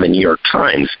picked up by the New York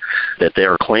Times that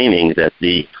they're claiming that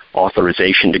the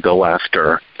authorization to go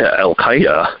after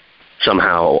al-Qaeda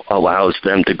somehow allows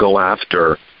them to go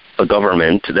after a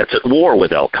government that's at war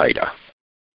with al-Qaeda.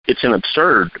 It's an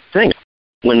absurd thing.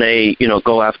 When they,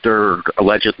 go after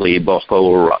allegedly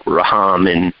Boko Haram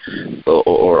and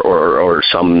or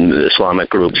some Islamic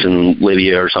groups in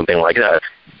Libya or something like that,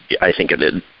 I think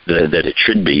that it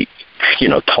should be,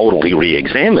 totally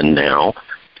re-examined now.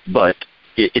 But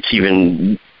it's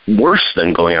even worse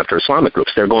than going after Islamic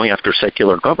groups. They're going after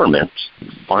secular governments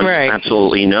on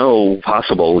absolutely no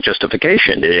possible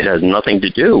justification. It has nothing to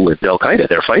do with al-Qaeda.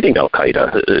 They're fighting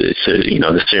al-Qaeda.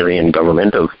 The Syrian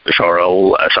government of Bashar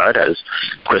al-Assad has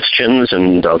Christians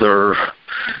and other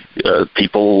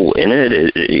people in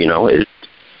it.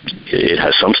 It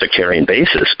has some sectarian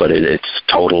basis, but it's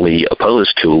totally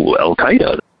opposed to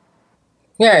al-Qaeda.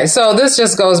 Yeah, so this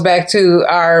just goes back to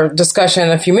our discussion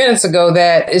a few minutes ago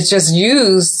that it's just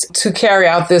used to carry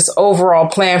out this overall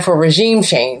plan for regime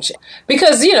change.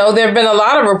 Because, there have been a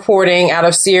lot of reporting out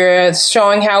of Syria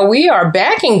showing how we are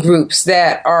backing groups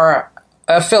that are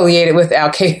affiliated with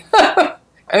al-Qaeda.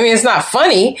 I mean, it's not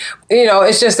funny.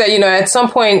 It's just that, at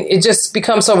some point it just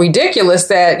becomes so ridiculous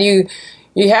that you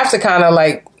have to kind of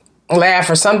like laugh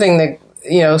or something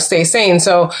to, stay sane.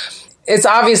 So it's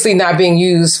obviously not being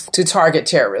used to target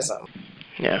terrorism.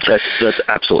 Yeah, that's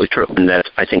absolutely true. And that's,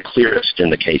 I think, clearest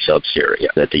in the case of Syria,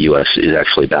 that the U.S. is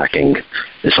actually backing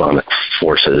Islamic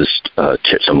forces,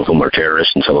 some of whom are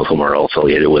terrorists and some of whom are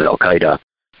affiliated with al-Qaeda,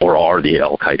 or are the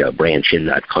al-Qaeda branch in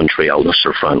that country,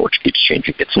 al-Nusra Front, which keeps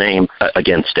changing its name,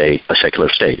 against a secular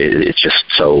state. It's just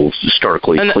so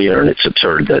starkly clear, and it's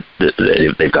absurd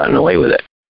that they've gotten away with it.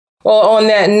 Well, on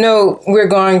that note, we're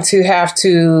going to have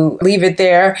to leave it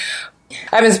there.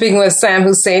 I've been speaking with Sam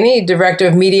Husseini, Director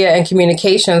of Media and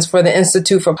Communications for the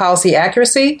Institute for Policy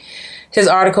Accuracy. His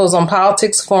articles on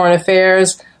politics, foreign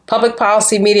affairs, public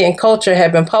policy, media, and culture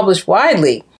have been published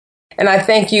widely. And I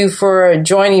thank you for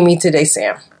joining me today,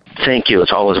 Sam. Thank you.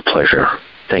 It's always a pleasure.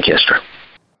 Thank you, Esther.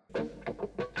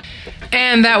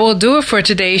 And that will do it for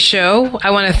today's show.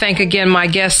 I want to thank again my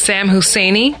guest, Sam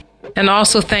Husseini, and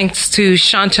also thanks to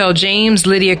Chantel James,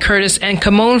 Lydia Curtis, and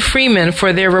Kimon Freeman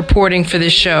for their reporting for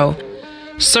this show.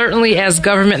 Certainly, as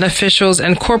government officials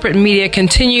and corporate media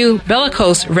continue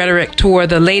bellicose rhetoric toward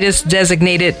the latest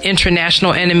designated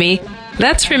international enemy,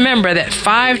 let's remember that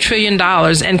 $5 trillion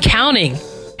and counting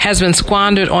has been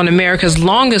squandered on America's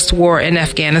longest war in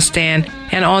Afghanistan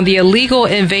and on the illegal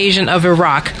invasion of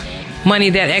Iraq,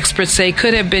 money that experts say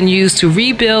could have been used to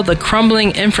rebuild the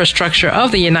crumbling infrastructure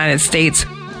of the United States,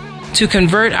 to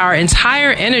convert our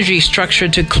entire energy structure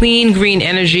to clean, green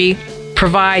energy,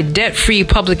 provide debt-free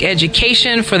public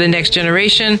education for the next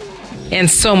generation, and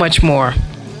so much more.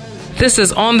 This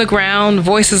is On the Ground,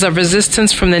 Voices of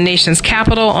Resistance from the nation's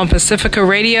capital on Pacifica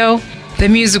Radio. The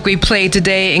music we played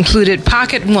today included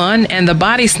Pocket One and the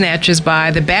Body Snatchers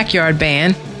by the Backyard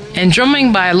Band, and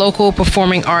drumming by local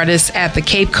performing artists at the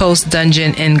Cape Coast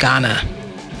Dungeon in Ghana.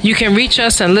 You can reach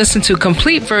us and listen to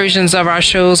complete versions of our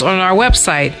shows on our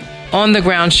website,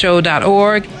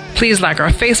 onthegroundshow.org. Please like our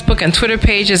Facebook and Twitter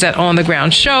pages at On the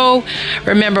Ground Show.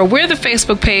 Remember, we're the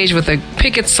Facebook page with the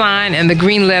picket sign and the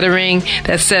green lettering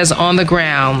that says On the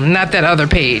Ground, not that other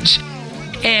page.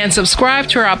 And subscribe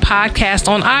to our podcast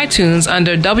on iTunes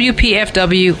under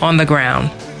WPFW On the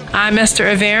Ground. I'm Esther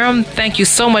Averum. Thank you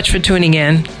so much for tuning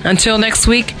in. Until next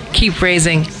week, keep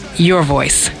raising your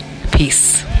voice.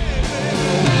 Peace.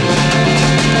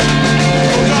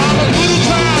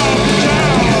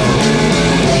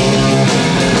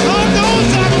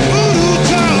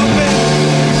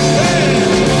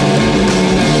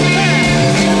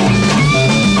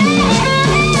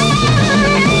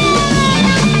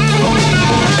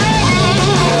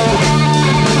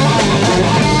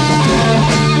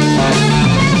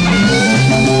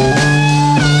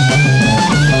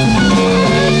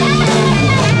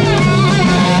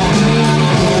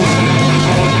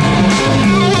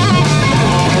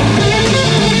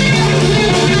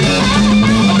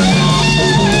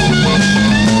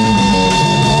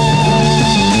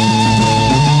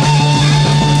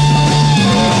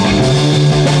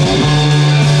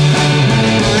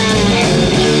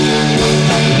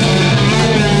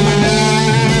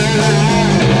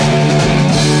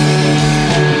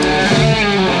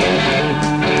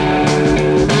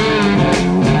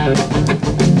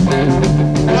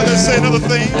 Another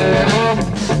thing.